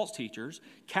 that's the false teachers,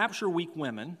 capture weak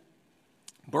women,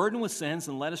 burdened with sins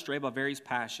and led astray by various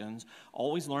passions,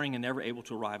 always learning and never able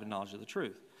to arrive at knowledge of the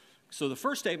truth. So the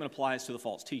first statement applies to the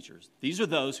false teachers. These are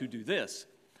those who do this.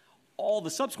 All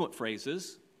the subsequent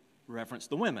phrases reference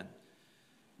the women.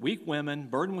 Weak women,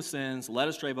 burdened with sins, led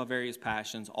astray by various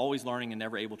passions, always learning and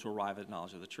never able to arrive at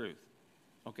knowledge of the truth.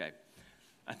 Okay.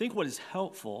 I think what is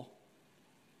helpful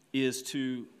is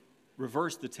to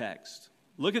reverse the text.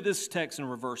 Look at this text in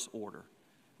reverse order.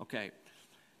 Okay.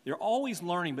 They're always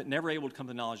learning but never able to come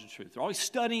to knowledge of the truth. They're always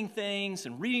studying things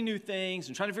and reading new things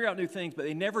and trying to figure out new things, but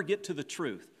they never get to the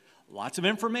truth. Lots of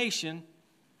information,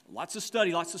 lots of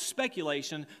study, lots of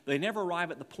speculation, but they never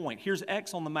arrive at the point. Here's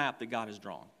X on the map that God has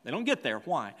drawn. They don't get there.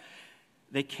 Why?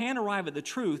 They can't arrive at the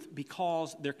truth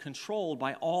because they're controlled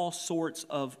by all sorts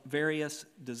of various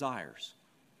desires.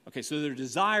 Okay, so their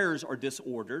desires are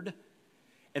disordered,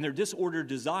 and their disordered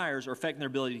desires are affecting their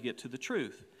ability to get to the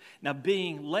truth. Now,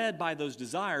 being led by those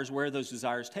desires, where are those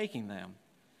desires taking them?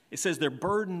 It says they're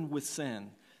burdened with sin.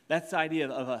 That's the idea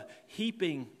of a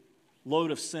heaping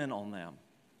load of sin on them.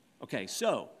 Okay,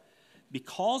 so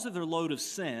because of their load of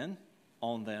sin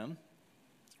on them,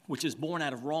 which is born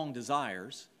out of wrong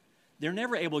desires, they're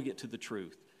never able to get to the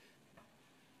truth.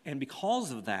 And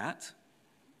because of that,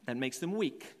 that makes them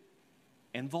weak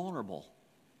and vulnerable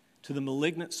to the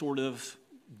malignant sort of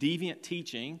deviant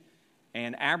teaching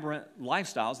and aberrant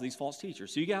lifestyles of these false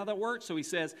teachers. So you get how that works? So he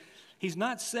says, he's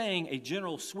not saying a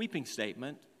general sweeping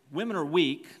statement, women are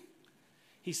weak.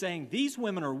 He's saying these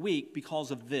women are weak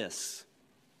because of this.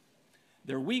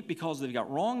 They're weak because they've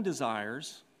got wrong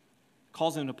desires,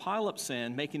 causing them to pile up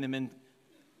sin, making them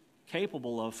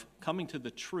incapable of coming to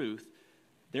the truth,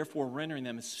 therefore rendering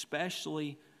them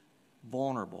especially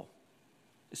vulnerable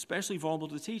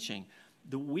to the teaching.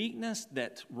 The weakness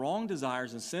that wrong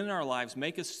desires and sin in our lives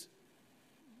make us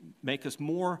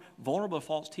more vulnerable to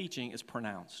false teaching is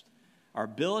pronounced. Our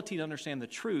ability to understand the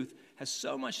truth has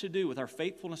so much to do with our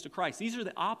faithfulness to Christ. These are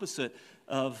the opposite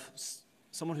of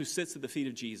someone who sits at the feet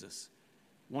of Jesus,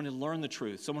 wanting to learn the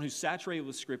truth, someone who's saturated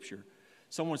with Scripture,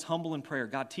 someone who's humble in prayer.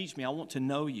 God, teach me. I want to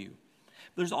know you.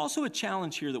 But there's also a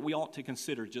challenge here that we ought to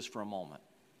consider just for a moment,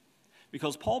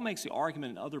 because Paul makes the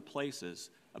argument in other places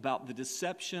about the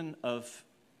deception of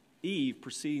Eve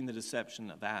preceding the deception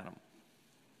of Adam.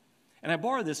 And I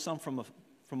borrow this some from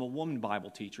a woman Bible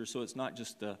teacher, so it's not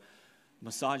just a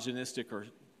misogynistic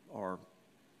or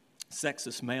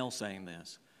sexist male saying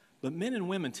this. But men and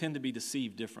women tend to be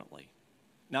deceived differently.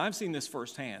 Now, I've seen this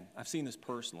firsthand. I've seen this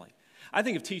personally. I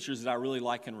think of teachers that I really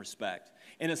like and respect.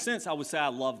 In a sense, I would say I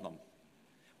love them.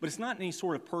 But it's not in any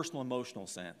sort of personal, emotional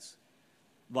sense.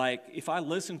 Like, if I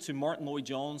listen to Martin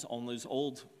Lloyd-Jones on those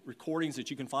old recordings that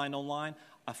you can find online,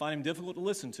 I find him difficult to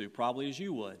listen to, probably as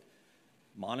you would.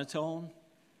 Monotone.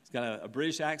 He's got a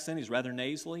British accent. He's rather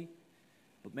nasally.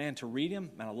 But, man, to read him,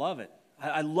 man, I love it.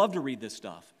 I love to read this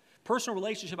stuff. Personal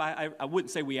relationship, I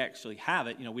wouldn't say we actually have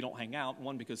it. You know, we don't hang out.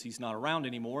 One, because he's not around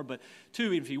anymore. But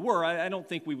two, if he were, I don't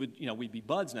think we would, we'd be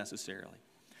buds necessarily.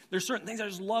 There's certain things I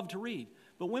just love to read.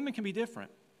 But women can be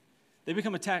different. They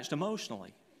become attached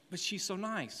emotionally. But she's so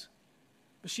nice.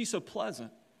 But she's so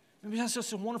pleasant. Maybe that's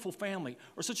just a wonderful family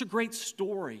or such a great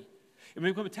story. And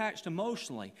we become attached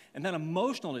emotionally. And that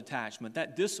emotional attachment,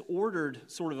 that disordered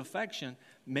sort of affection,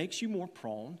 makes you more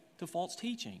prone to false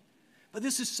teaching. But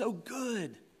this is so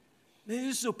good.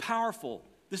 This is so powerful.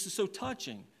 This is so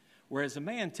touching. Whereas a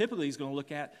man typically is going to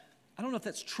look at, I don't know if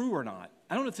that's true or not.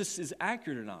 I don't know if this is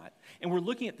accurate or not. And we're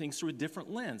looking at things through a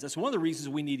different lens. That's one of the reasons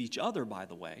we need each other, by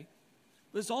the way.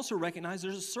 But it's also recognized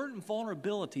there's a certain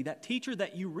vulnerability. That teacher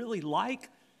that you really like,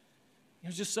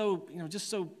 just so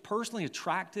personally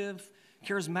attractive,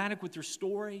 charismatic with their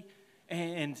story,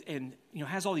 and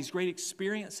has all these great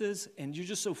experiences, and you're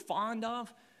just so fond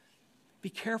of. Be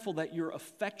careful that your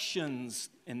affections,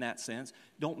 in that sense,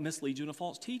 don't mislead you into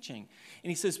false teaching.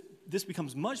 And he says this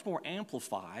becomes much more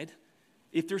amplified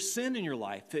if there's sin in your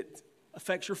life that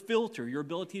affects your filter, your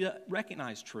ability to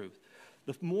recognize truth.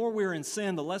 The more we're in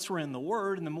sin, the less we're in the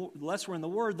Word, and the less we're in the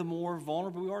Word, the more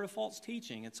vulnerable we are to false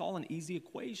teaching. It's all an easy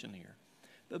equation here.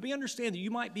 But understand that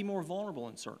you might be more vulnerable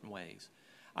in certain ways.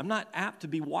 I'm not apt to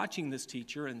be watching this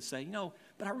teacher and say,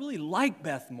 but I really like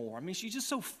Beth Moore. I mean, she's just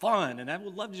so fun, and I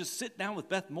would love to just sit down with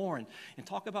Beth Moore and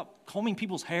talk about combing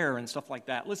people's hair and stuff like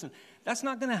that. Listen, that's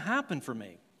not going to happen for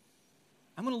me.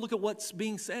 I'm going to look at what's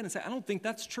being said and say, I don't think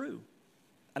that's true.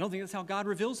 I don't think that's how God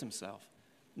reveals himself.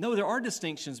 No, there are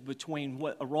distinctions between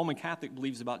what a Roman Catholic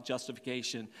believes about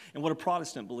justification and what a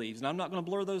Protestant believes. And I'm not going to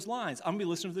blur those lines. I'm going to be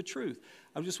listening to the truth.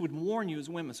 I just would warn you as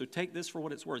women, so take this for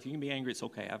what it's worth. You can be angry. It's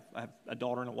okay. I have a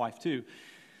daughter and a wife too.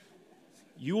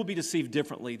 You will be deceived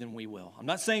differently than we will. I'm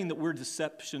not saying that we're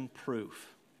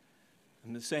deception-proof.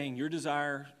 I'm just saying your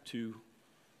desire to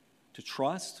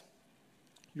trust,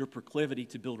 your proclivity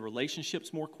to build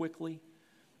relationships more quickly,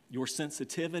 your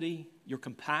sensitivity, your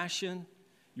compassion,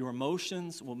 your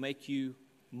emotions will make you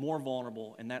more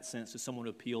vulnerable in that sense to someone who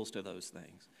appeals to those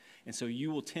things. And so you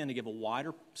will tend to give a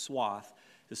wider swath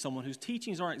to someone whose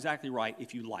teachings aren't exactly right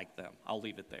if you like them. I'll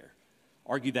leave it there.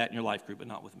 Argue that in your life group, but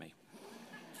not with me.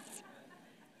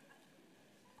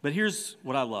 But here's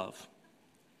what I love.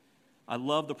 I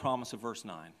love the promise of verse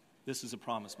 9. This is a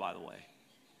promise, by the way.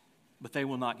 But they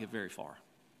will not get very far.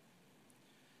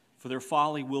 For their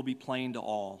folly will be plain to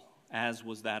all, as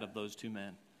was that of those two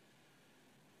men.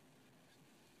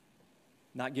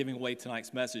 Not giving away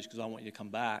tonight's message because I want you to come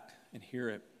back and hear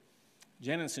it.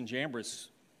 Jannes and Jambres,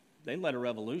 they led a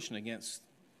revolution against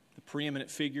the preeminent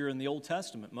figure in the Old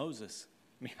Testament, Moses.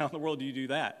 I mean, how in the world do you do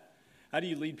that? How do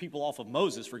you lead people off of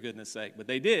Moses, for goodness sake? But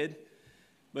they did,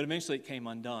 but eventually it came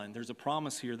undone. There's a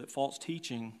promise here that false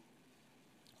teaching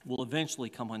will eventually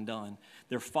come undone.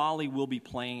 Their folly will be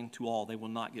plain to all. They will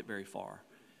not get very far.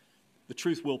 The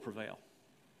truth will prevail.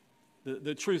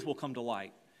 The truth will come to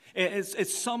light. At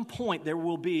some point, there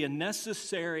will be a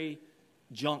necessary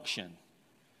junction,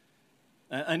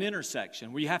 an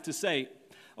intersection, where you have to say,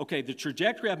 okay, the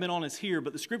trajectory I've been on is here,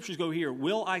 but the scriptures go here.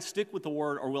 Will I stick with the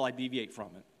word or will I deviate from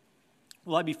it?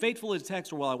 Will I be faithful to the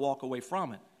text or will I walk away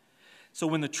from it? So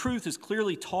when the truth is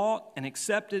clearly taught and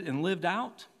accepted and lived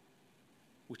out,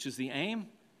 which is the aim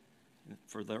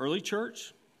for the early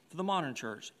church, for the modern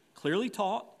church, clearly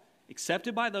taught,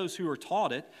 accepted by those who are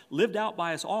taught it, lived out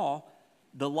by us all,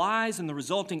 the lies and the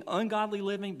resulting ungodly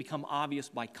living become obvious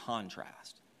by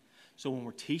contrast. So when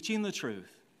we're teaching the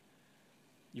truth,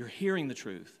 you're hearing the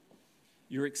truth,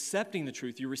 you're accepting the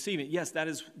truth, you're receiving it. Yes, that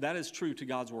is true to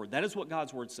God's word. That is what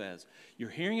God's word says. You're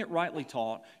hearing it rightly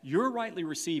taught, you're rightly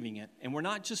receiving it, and we're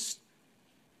not just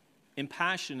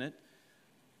impassionate,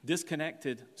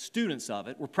 disconnected students of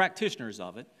it, we're practitioners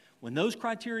of it. When those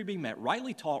criteria be met,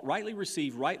 rightly taught, rightly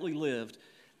received, rightly lived,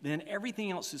 then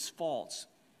everything else's faults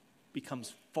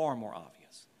becomes far more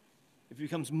obvious. It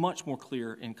becomes much more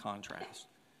clear in contrast.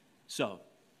 So,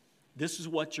 this is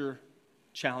what your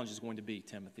challenge is going to be,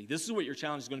 Timothy. This is what your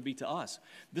challenge is going to be to us.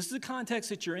 This is the context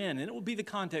that you're in, and it will be the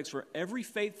context for every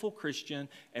faithful Christian,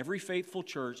 every faithful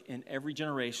church in every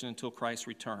generation until Christ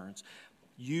returns.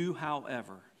 You,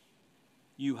 however,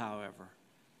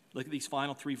 look at these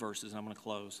final three verses, and I'm going to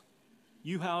close.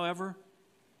 You, however,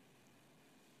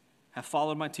 have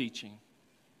followed my teaching.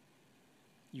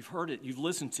 You've heard it, you've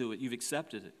listened to it, you've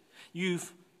accepted it.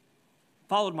 You've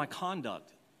followed my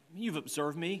conduct. You've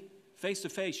observed me face to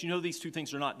face. You know these two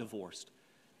things are not divorced.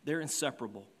 They're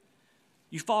inseparable.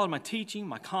 You followed my teaching,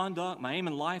 my conduct, my aim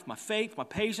in life, my faith, my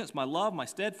patience, my love, my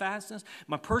steadfastness,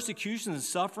 my persecutions and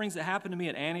sufferings that happened to me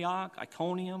at Antioch,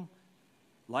 Iconium,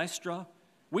 Lystra,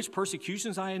 which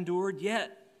persecutions I endured,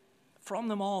 yet from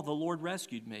them all the Lord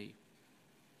rescued me.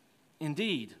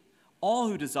 Indeed, all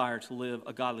who desire to live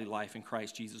a godly life in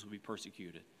Christ Jesus will be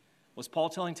persecuted. Was Paul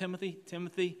telling Timothy?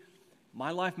 Timothy,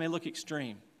 my life may look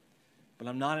extreme, but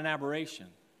I'm not an aberration.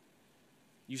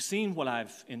 You've seen what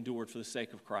I've endured for the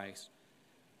sake of Christ.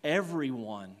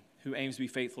 Everyone who aims to be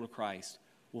faithful to Christ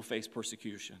will face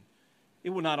persecution.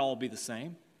 It will not all be the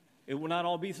same. It will not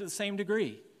all be to the same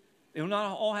degree. It will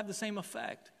not all have the same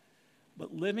effect.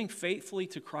 But living faithfully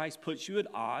to Christ puts you at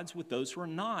odds with those who are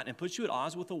not, and puts you at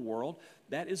odds with a world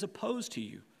that is opposed to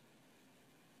you.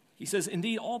 He says,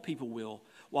 indeed, all people will,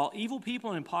 while evil people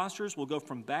and impostors will go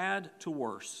from bad to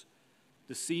worse,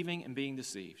 deceiving and being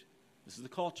deceived. This is the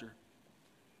culture.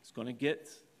 It's going to get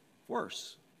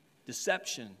worse.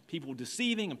 Deception, people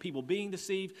deceiving and people being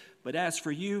deceived. But as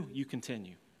for you, you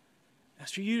continue.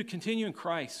 As for you to continue in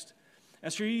Christ.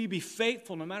 As for you to be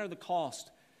faithful no matter the cost.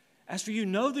 As for you,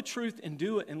 know the truth and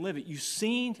do it and live it. You've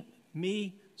seen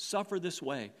me suffer this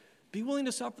way. Be willing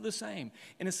to suffer the same.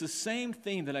 And it's the same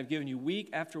theme that I've given you week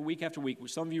after week after week,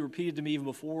 which some of you repeated to me even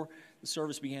before the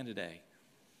service began today.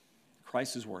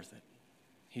 Christ is worth it.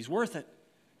 He's worth it.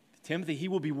 Timothy, he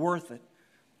will be worth it.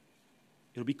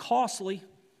 It'll be costly.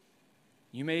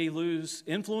 You may lose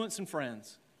influence and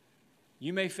friends.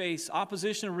 You may face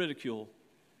opposition and ridicule.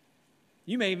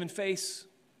 You may even face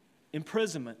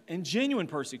imprisonment and genuine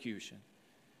persecution.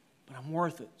 But I'm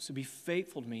worth it. So be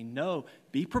faithful to me. No,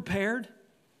 be prepared,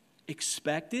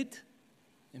 expect it,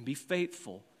 and be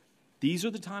faithful. These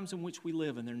are the times in which we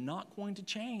live, and they're not going to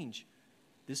change.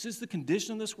 This is the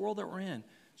condition of this world that we're in.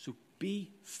 So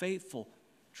be faithful.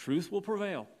 Truth will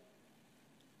prevail.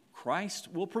 Christ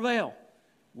will prevail.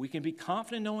 We can be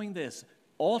confident knowing this.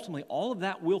 Ultimately, all of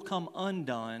that will come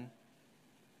undone,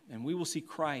 and we will see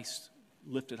Christ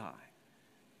lifted high.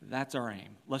 That's our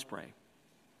aim. Let's pray.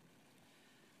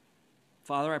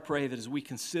 Father, I pray that as we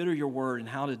consider your word and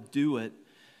how to do it,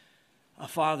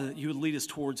 Father, that you would lead us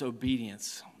towards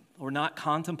obedience, or not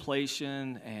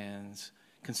contemplation and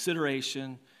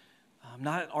consideration,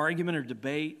 not argument or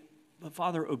debate, but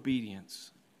Father,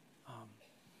 obedience.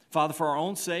 Father, for our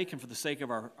own sake and for the sake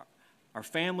of our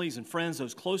families and friends,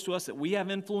 those close to us that we have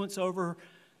influence over,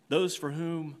 those for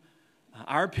whom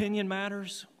our opinion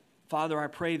matters, Father, I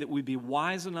pray that we be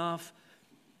wise enough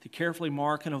to carefully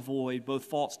mark and avoid both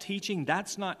false teaching,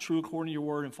 that's not true according to your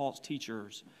word, and false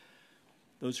teachers,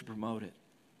 those who promote it.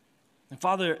 And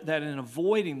Father, that in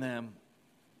avoiding them,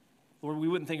 Lord, we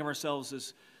wouldn't think of ourselves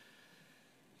as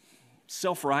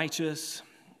self-righteous,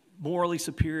 morally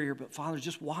superior, but Father,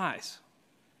 just wise,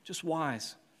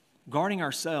 guarding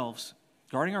ourselves,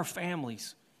 guarding our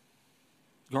families,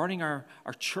 guarding our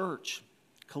church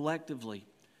collectively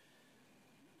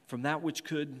from that which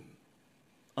could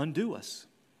undo us,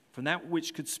 from that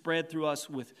which could spread through us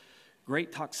with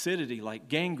great toxicity like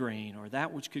gangrene, or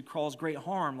that which could cause great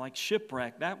harm like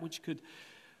shipwreck, that which could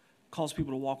cause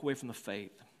people to walk away from the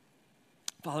faith.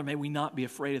 Father, may we not be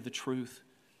afraid of the truth.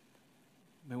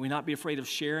 May we not be afraid of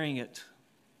sharing it,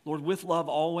 Lord, with love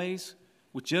always,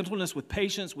 with gentleness, with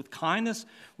patience, with kindness,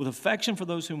 with affection for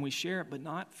those whom we share it, but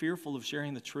not fearful of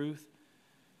sharing the truth.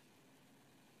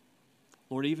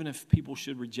 Lord, even if people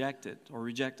should reject it or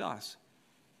reject us,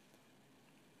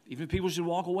 even if people should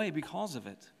walk away because of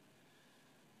it,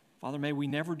 Father, may we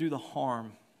never do the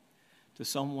harm to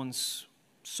someone's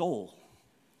soul,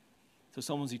 to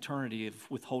someone's eternity of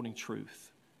withholding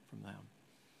truth from them.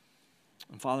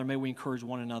 And Father, may we encourage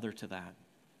one another to that.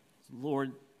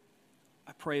 Lord,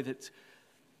 I pray that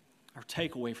our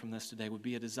takeaway from this today would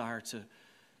be a desire to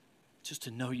just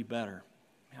to know you better.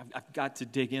 I've got to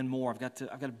dig in more. I've got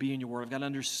to be in your word. I've got to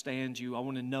understand you. I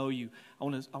want to know you. I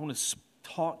want to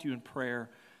talk to you in prayer.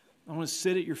 I want to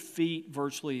sit at your feet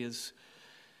virtually as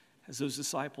those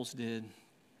disciples did.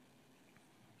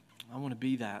 I want to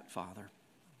be that, Father.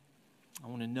 I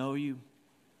want to know you,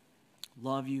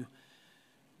 love you,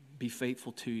 be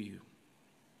faithful to you.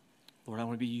 Lord, I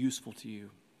want to be useful to you.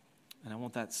 And I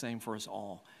want that same for us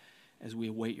all as we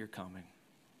await your coming.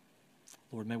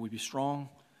 Lord, may we be strong.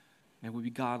 May we be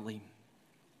godly.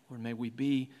 Lord, may we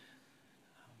be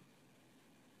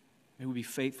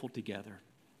faithful together.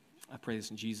 I pray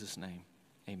this in Jesus' name.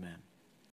 Amen.